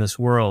happen in this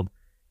world.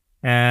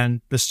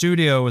 And the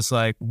studio was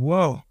like,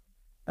 whoa,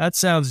 that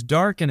sounds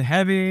dark and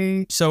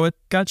heavy. So it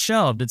got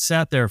shelved. It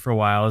sat there for a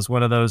while as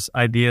one of those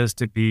ideas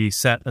to be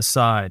set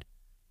aside.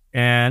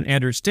 And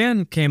Andrew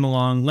Stanton came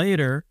along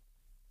later,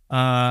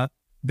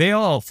 they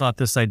all thought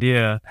this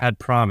idea had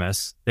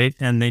promise. They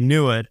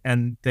knew it,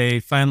 and they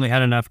finally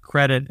had enough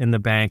credit in the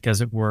bank,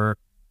 as it were,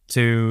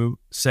 to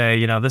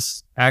say,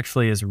 this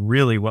actually is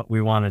really what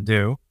we want to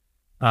do.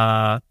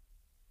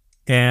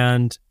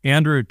 And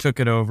Andrew took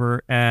it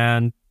over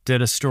and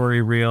did a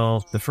story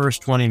reel, the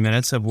first 20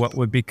 minutes of what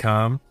would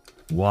become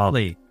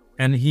WALL-E.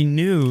 And he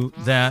knew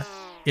that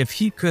if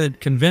he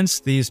could convince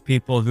these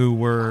people who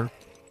were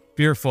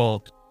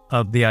fearful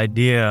of the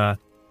idea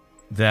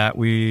that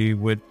we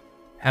would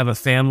have a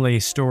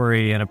family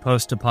story in a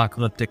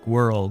post-apocalyptic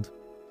world,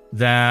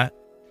 that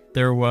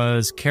there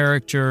was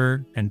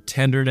character and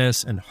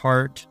tenderness and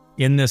heart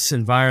in this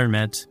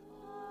environment,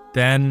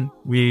 then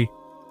we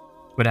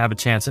would have a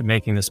chance at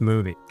making this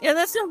movie. Yeah,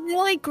 that's a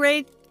really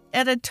great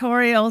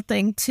editorial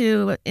thing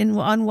too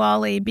on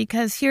WALL-E,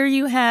 because here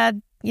you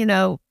had,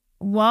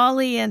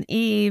 WALL-E and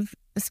Eve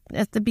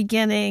at the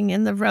beginning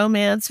and the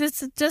romance.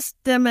 It's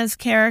just them as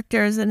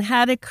characters and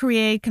how to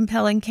create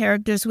compelling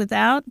characters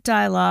without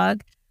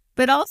dialogue,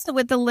 but also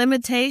with the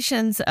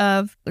limitations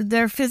of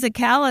their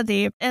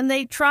physicality. And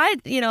they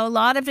tried, a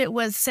lot of it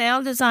was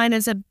sound design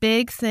is a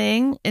big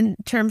thing in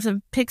terms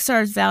of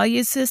Pixar's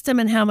value system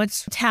and how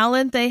much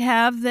talent they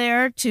have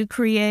there to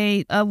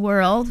create a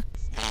world.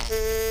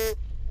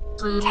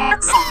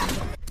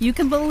 You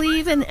can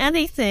believe in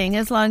anything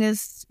as long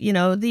as,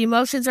 the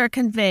emotions are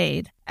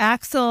conveyed.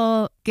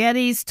 Axel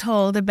Getty's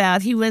told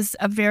about, he was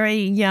a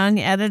very young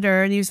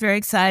editor and he was very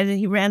excited.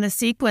 He ran a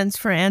sequence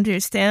for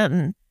Andrew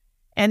Stanton.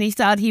 And he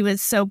thought he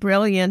was so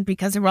brilliant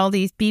because there were all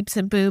these beeps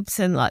and boops,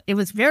 and it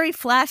was very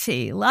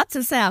flashy, lots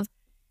of sounds.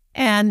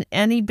 And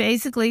he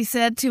basically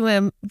said to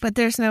him, but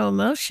there's no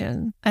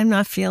emotion. I'm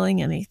not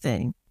feeling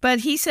anything. But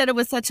he said it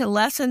was such a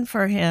lesson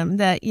for him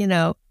that,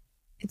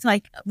 it's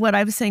like what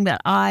I was saying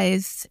about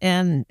eyes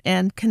and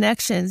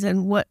connections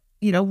and what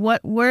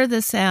were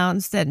the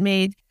sounds that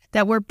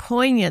were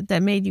poignant,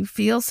 that made you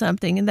feel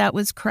something. And that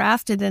was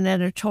crafted in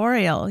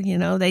editorial.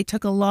 They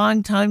took a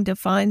long time to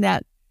find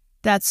that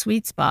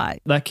sweet spot.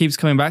 That keeps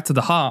coming back to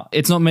the heart.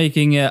 It's not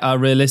making it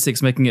realistic,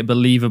 it's making it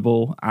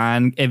believable.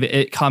 And if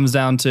it comes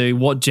down to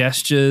what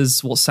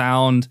gestures, what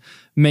sound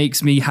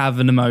makes me have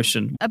an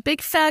emotion. A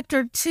big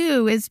factor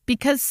too is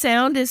because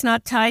sound is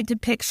not tied to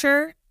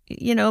picture,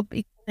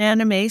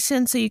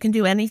 animation, so you can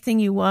do anything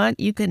you want.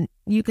 You can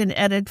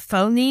edit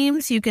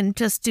phonemes, you can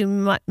just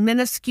do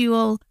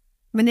minuscule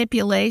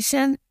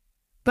manipulation.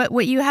 But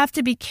what you have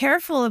to be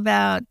careful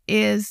about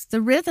is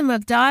the rhythm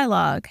of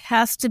dialogue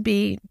has to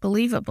be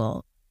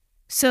believable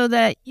so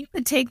that you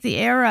could take the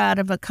air out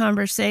of a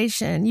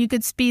conversation. You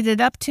could speed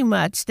it up too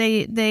much.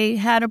 They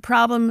had a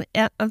problem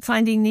of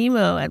Finding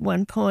Nemo at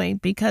one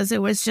point because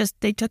it was just,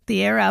 they took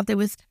the air out. There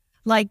was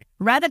like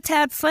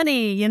rat-a-tat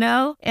funny,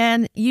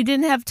 and you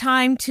didn't have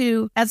time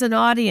to, as an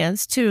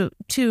audience, to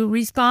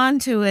respond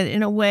to it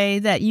in a way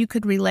that you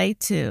could relate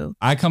to.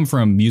 I come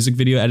from music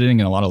video editing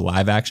and a lot of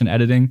live action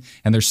editing,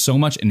 and there's so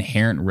much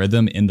inherent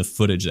rhythm in the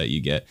footage that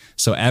you get.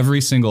 So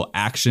every single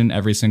action,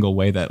 every single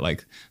way that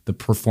like the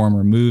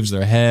performer moves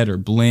their head or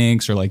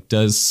blinks or like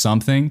does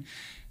something,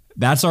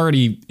 that's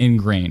already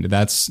ingrained.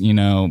 That's,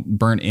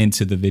 burnt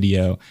into the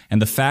video.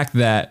 And the fact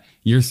that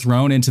you're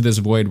thrown into this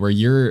void where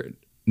you're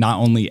not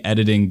only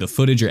editing the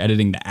footage, you're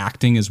editing the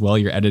acting as well.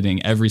 You're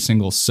editing every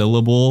single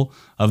syllable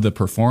of the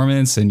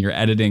performance, and you're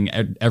editing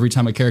every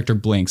time a character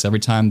blinks, every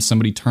time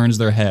somebody turns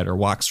their head or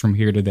walks from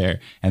here to there.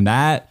 And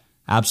that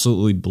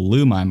absolutely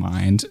blew my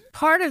mind.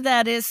 Part of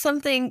that is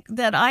something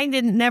that I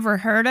never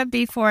heard of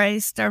before I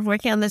started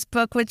working on this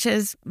book, which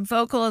is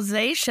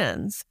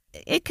vocalizations.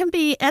 It can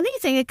be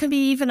anything. It can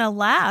be even a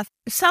laugh,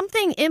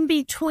 something in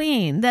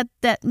between that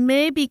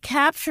may be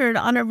captured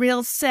on a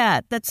real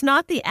set. That's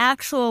not the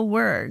actual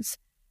words.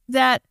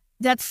 That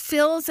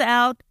fills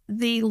out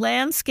the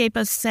landscape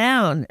of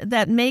sound,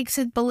 that makes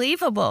it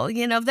believable,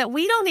 that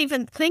we don't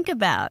even think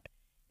about.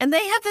 And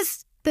they have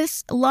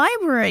this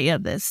library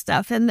of this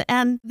stuff.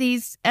 And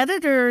these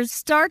editors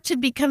start to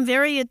become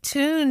very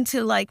attuned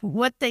to like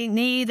what they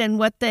need and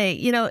what they,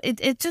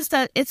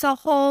 it's a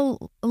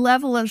whole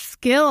level of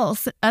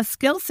skills, a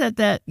skill set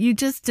that you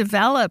just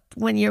develop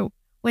when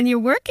you're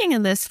working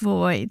in this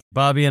void.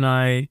 Bobby and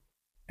I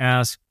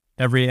asked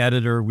every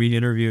editor we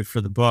interviewed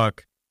for the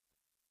book,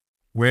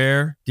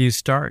 where do you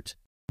start?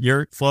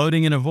 You're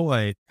floating in a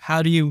void.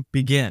 How do you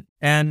begin?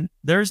 And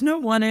there's no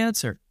one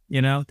answer.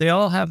 They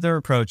all have their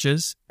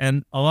approaches.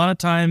 And a lot of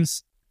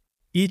times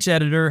each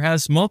editor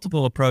has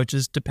multiple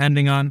approaches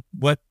depending on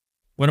what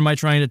am I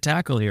trying to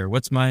tackle here?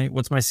 What's my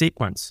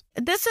sequence?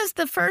 This is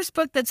the first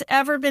book that's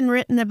ever been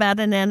written about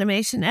an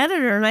animation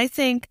editor. And I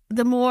think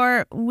the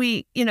more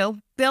we,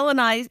 Bill and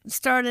I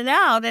started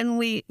out and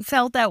we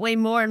felt that way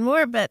more and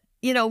more, but,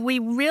 we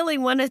really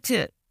wanted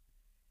to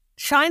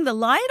shine the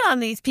light on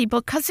these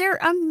people because they're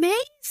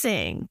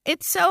amazing.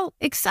 It's so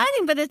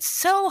exciting, but it's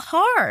so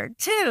hard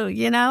too,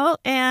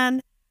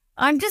 and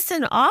I'm just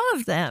in awe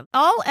of them.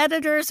 All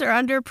editors are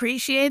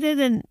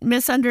underappreciated and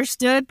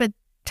misunderstood, but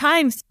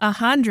times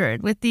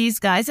 100 with these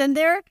guys. And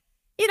they're,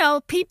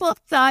 people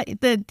thought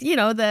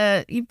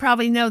that, you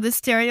probably know the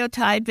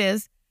stereotype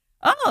is,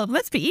 oh, it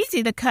must be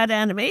easy to cut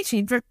animation.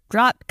 You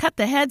cut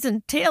the heads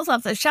and tails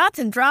off the shots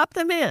and drop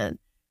them in.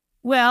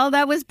 Well,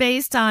 that was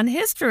based on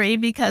history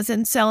because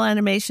in cell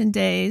animation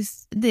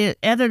days, the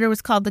editor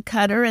was called the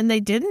cutter and they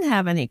didn't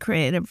have any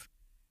creative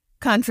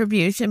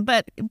contribution.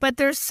 But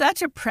there's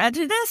such a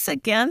prejudice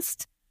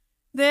against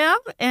them.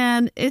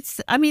 And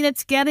it's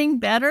getting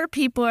better.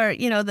 People are,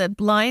 the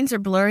lines are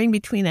blurring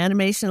between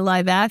animation and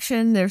live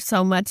action. There's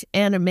so much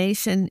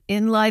animation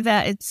in live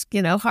action. It's,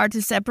 hard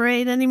to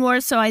separate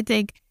anymore. So I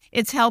think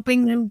it's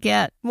helping them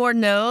get more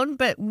known,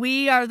 but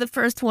we are the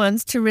first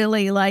ones to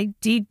really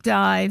deep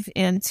dive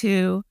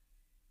into,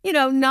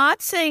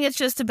 not saying it's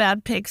just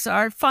about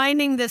Pixar,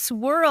 finding this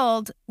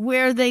world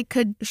where they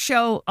could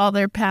show all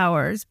their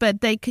powers, but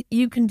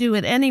you can do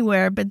it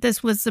anywhere. But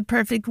this was the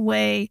perfect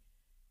way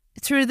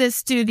through this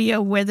studio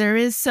where there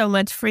is so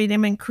much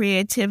freedom and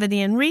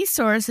creativity and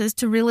resources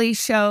to really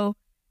show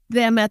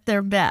them at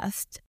their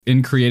best.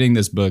 In creating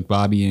this book,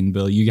 Bobby and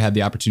Bill, you had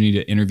the opportunity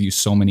to interview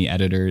so many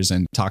editors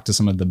and talk to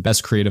some of the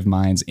best creative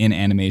minds in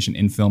animation,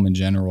 in film in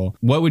general.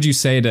 What would you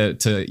say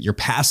to your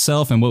past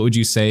self, and what would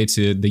you say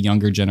to the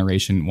younger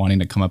generation wanting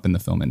to come up in the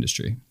film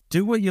industry?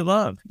 Do what you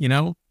love,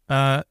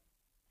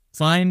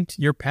 find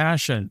your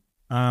passion.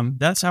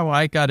 That's how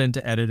I got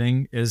into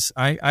editing.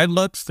 I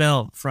loved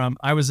film from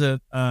I was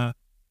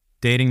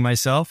dating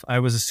myself. I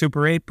was a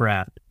Super 8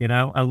 brat.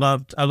 I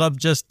loved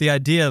just the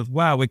idea of,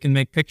 wow, we can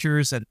make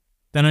pictures. And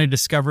then I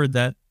discovered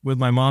that with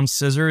my mom's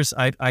scissors,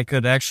 I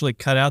could actually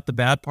cut out the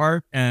bad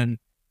part, and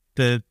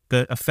the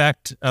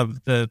effect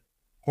of the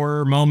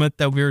horror moment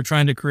that we were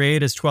trying to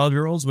create as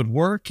 12-year-olds would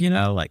work,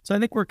 So I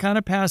think we're kind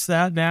of past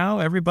that now.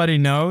 Everybody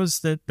knows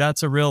that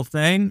that's a real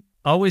thing.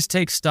 Always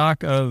take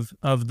stock of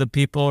the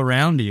people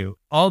around you.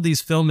 All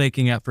these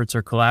filmmaking efforts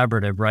are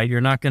collaborative, right?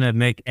 You're not going to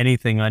make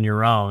anything on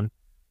your own.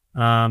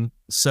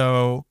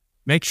 So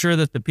make sure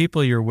that the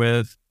people you're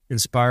with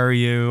inspire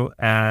you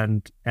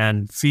and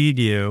feed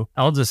you.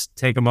 I'll just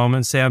take a moment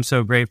and say I'm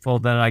so grateful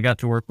that I got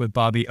to work with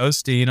Bobby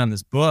Osteen on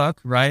this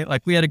book, right?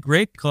 We had a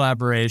great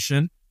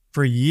collaboration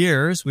for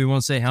years. We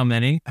won't say how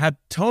many. Had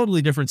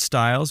totally different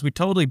styles. We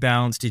totally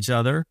balanced each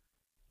other,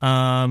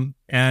 and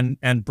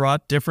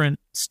brought different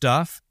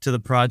stuff to the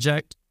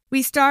project.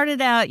 We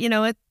started out,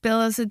 what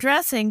Bill is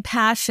addressing,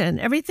 passion.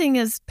 Everything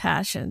is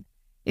passion.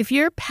 If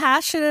you're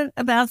passionate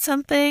about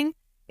something,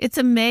 it's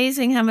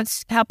amazing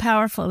how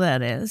powerful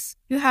that is.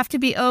 You have to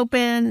be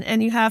open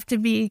and you have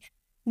to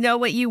know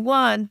what you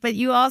want, but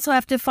you also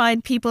have to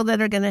find people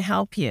that are going to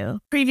help you.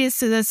 Previous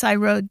to this, I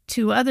wrote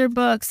 2 other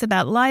books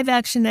about live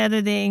action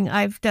editing.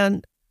 I've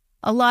done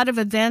a lot of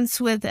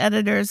events with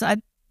editors.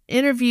 I've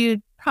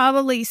interviewed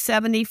probably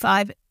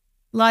 75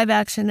 live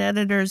action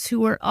editors who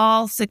were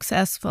all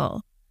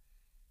successful.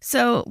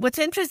 So what's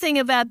interesting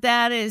about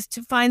that is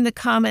to find the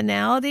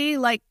commonality,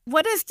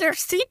 what is their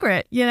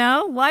secret,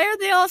 Why are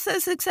they all so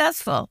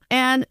successful?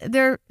 And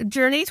their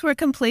journeys were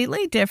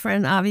completely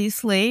different,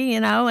 obviously,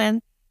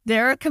 and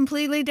they're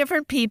completely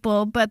different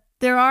people, but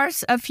there are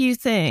a few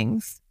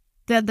things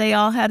that they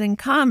all had in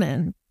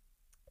common.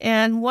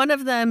 And one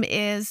of them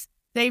is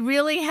they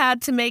really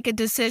had to make a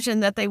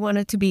decision that they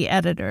wanted to be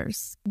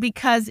editors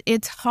because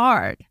it's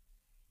hard.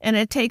 And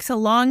it takes a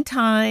long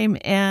time,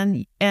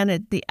 and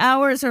the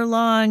hours are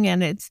long,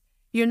 and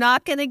you're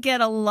not going to get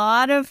a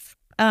lot of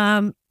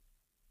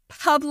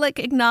public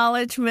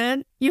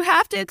acknowledgement. You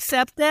have to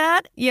accept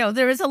that.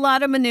 There is a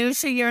lot of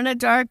minutia. You're in a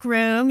dark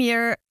room.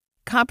 You're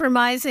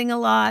compromising a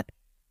lot.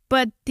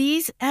 But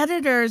these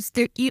editors,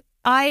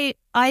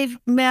 I've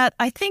met,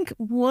 I think,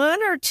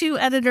 1 or 2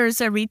 editors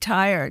are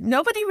retired.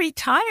 Nobody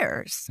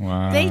retires.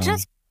 Wow. They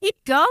just keep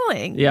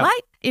going. Yeah.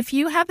 If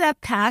you have that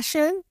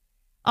passion.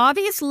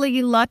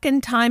 Obviously, luck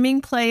and timing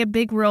play a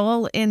big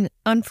role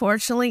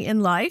unfortunately,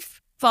 in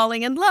life.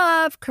 Falling in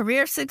love,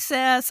 career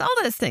success, all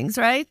those things,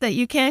 right, that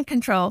you can't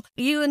control.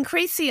 You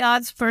increase the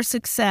odds for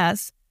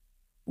success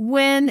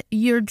when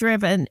you're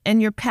driven and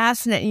you're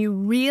passionate and you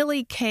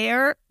really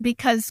care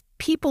because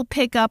people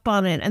pick up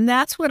on it. And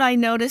that's what I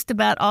noticed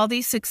about all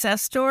these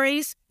success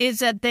stories is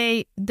that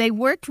they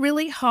worked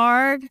really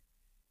hard.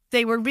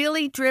 They were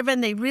really driven.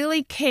 They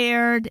really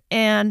cared.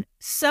 And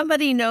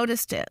somebody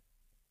noticed it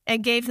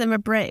and gave them a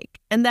break.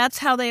 And that's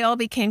how they all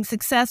became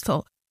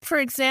successful. For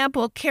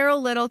example,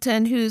 Carol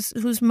Littleton,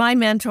 who's my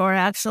mentor,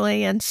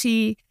 actually, and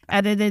she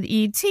edited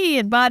E.T.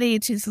 and Body.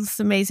 She's this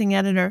amazing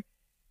editor.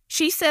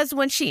 She says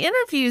when she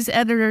interviews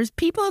editors,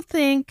 people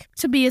think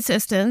to be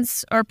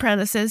assistants or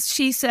apprentices,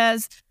 she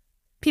says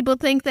people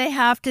think they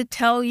have to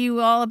tell you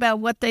all about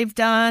what they've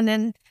done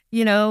and,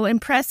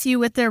 impress you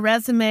with their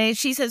resume.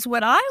 She says,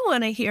 what I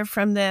want to hear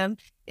from them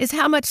is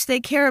how much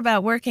they care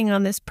about working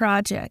on this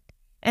project.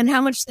 And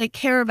how much they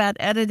care about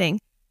editing.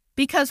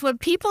 Because what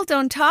people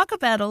don't talk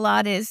about a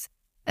lot is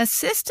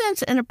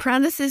assistants and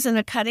apprentices in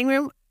a cutting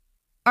room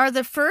are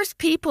the first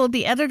people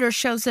the editor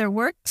shows their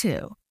work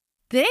to.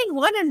 They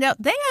want to know,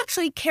 they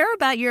actually care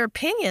about your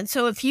opinion.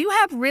 So if you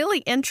have really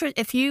interest,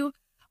 if you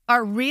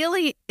are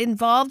really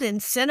involved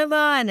in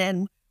cinema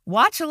and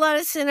watch a lot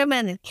of cinema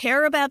and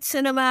care about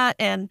cinema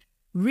and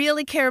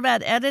really care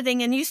about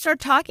editing and you start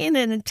talking in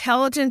an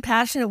intelligent,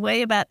 passionate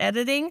way about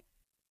editing,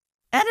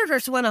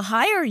 editors want to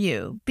hire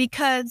you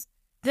because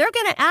they're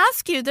going to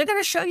ask you, they're going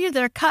to show you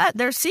their cut,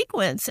 their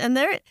sequence, and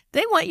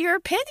they want your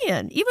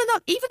opinion, even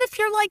if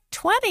you're like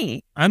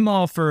 20. I'm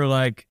all for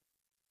like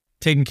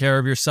taking care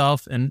of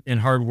yourself and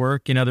hard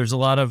work. You know, there's a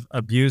lot of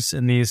abuse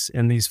in these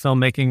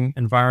filmmaking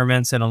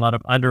environments and a lot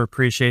of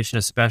underappreciation,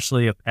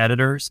 especially of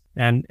editors.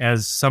 And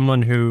as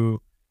someone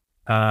who,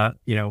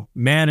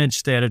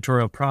 managed the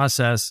editorial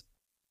process,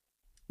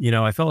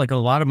 I felt like a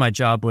lot of my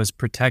job was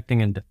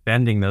protecting and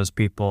defending those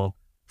people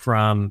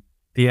from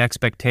the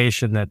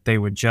expectation that they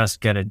would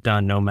just get it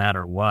done no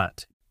matter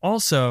what.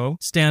 Also,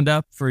 stand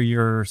up for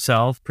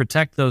yourself,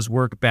 protect those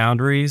work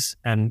boundaries,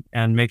 and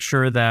make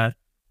sure that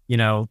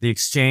the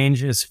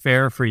exchange is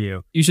fair for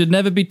you. You should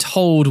never be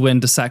told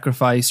when to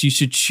sacrifice. You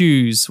should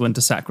choose when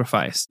to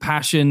sacrifice.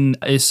 Passion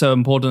is so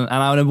important.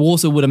 And I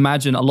also would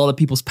imagine a lot of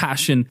people's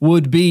passion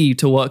would be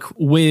to work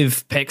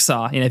with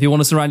Pixar. If you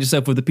want to surround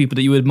yourself with the people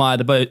that you admire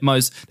the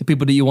most, the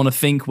people that you want to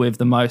think with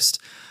the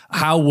most,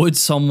 how would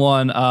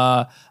someone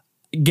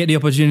get the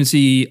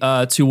opportunity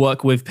to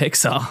work with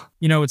Pixar?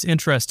 It's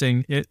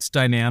interesting. It's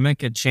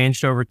dynamic. It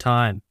changed over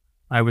time.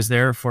 I was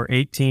there for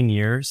 18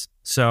 years.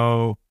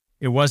 So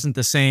it wasn't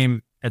the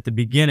same at the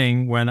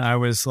beginning when I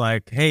was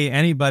like, hey,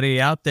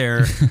 anybody out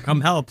there,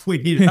 come help, we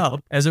need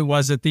help, as it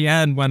was at the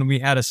end when we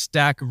had a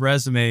stack of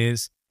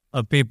resumes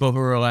of people who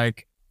were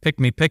like, pick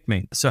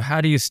me. So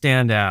how do you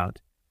stand out?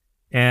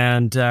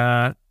 And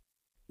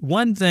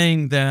one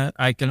thing that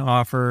I can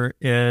offer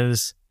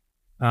is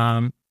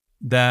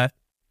that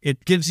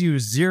it gives you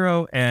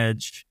zero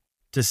edge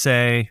to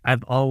say,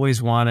 I've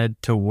always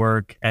wanted to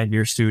work at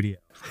your studio.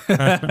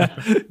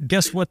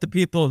 Guess what the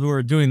people who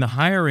are doing the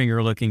hiring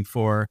are looking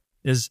for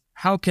is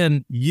how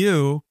can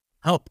you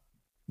help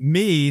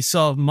me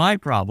solve my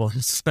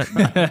problems?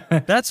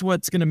 That's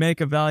what's going to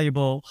make a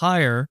valuable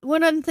hire.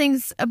 One of the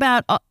things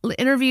about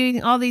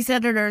interviewing all these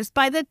editors,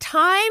 by the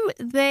time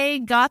they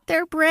got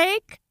their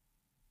break,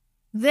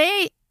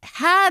 they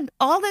had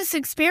all this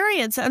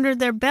experience under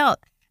their belt.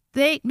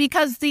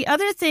 Because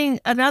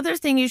another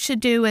thing you should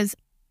do is,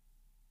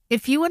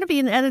 if you want to be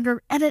an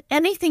editor, edit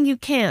anything you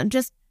can.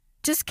 Just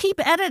keep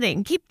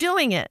editing, keep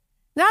doing it.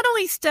 Not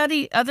only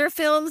study other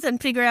films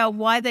and figure out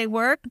why they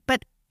work,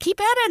 but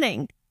keep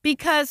editing.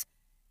 Because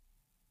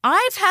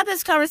I've had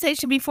this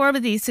conversation before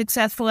with these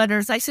successful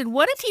editors. I said,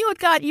 what if you had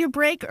got your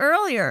break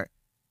earlier?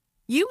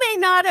 You may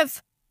not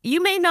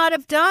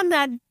have done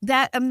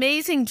that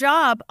amazing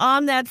job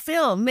on that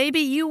film.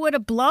 Maybe you would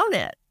have blown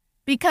it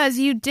because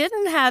you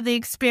didn't have the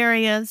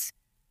experience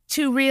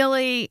to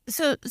really.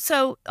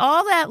 So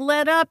all that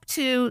led up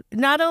to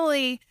not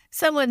only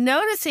someone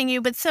noticing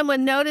you, but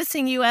someone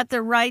noticing you at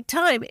the right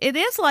time. It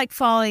is like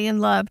falling in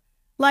love.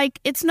 Like,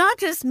 it's not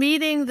just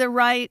meeting the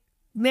right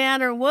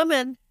man or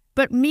woman,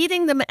 but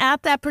meeting them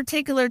at that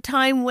particular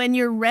time when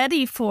you're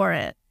ready for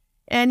it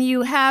and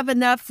you have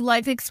enough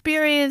life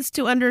experience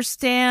to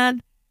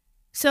understand.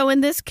 So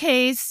in this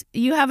case,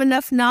 you have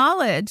enough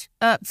knowledge,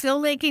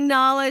 filmmaking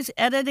knowledge,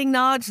 editing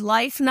knowledge,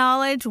 life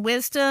knowledge,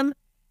 wisdom,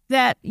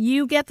 that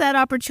you get that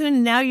opportunity.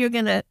 Now you're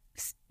gonna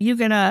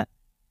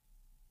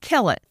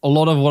kill it. A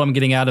lot of what I'm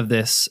getting out of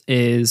this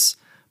is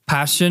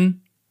passion,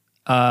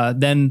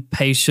 then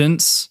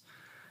patience,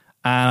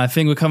 and I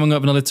think we're coming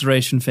up with an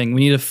alliteration thing.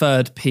 We need a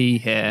third P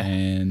here.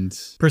 And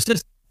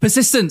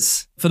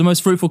persistence for the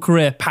most fruitful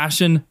career.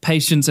 Passion,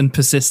 patience, and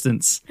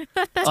persistence.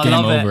 I game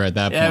love over it. at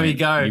that point. There we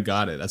go. You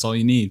got it. That's all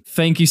you need.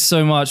 Thank you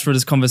so much for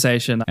this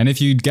conversation. And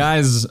if you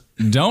guys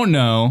don't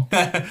know,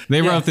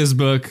 they wrote this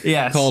book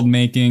called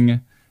Making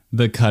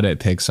the Cut at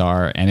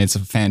Pixar, and it's a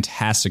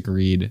fantastic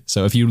read.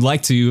 So if you'd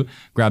like to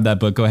grab that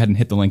book, go ahead and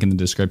hit the link in the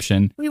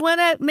description. We want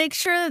to make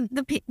sure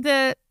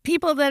the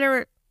people that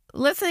are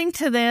listening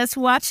to this,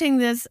 watching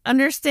this,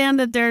 understand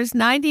that there's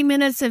 90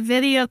 minutes of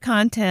video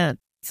content.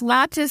 It's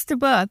not just a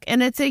book,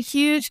 and it's a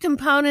huge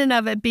component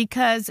of it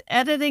because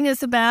editing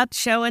is about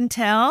show and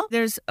tell.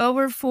 There's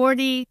over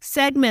 40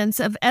 segments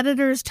of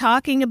editors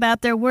talking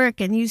about their work,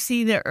 and you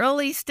see the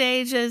early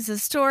stages, the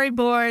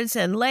storyboards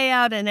and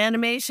layout and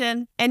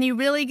animation, and you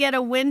really get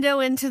a window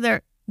into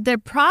their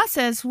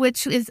process,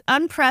 which is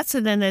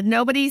unprecedented.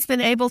 Nobody's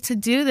been able to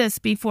do this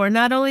before.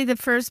 Not only the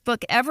first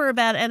book ever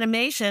about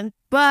animation,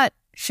 but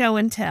show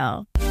and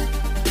tell.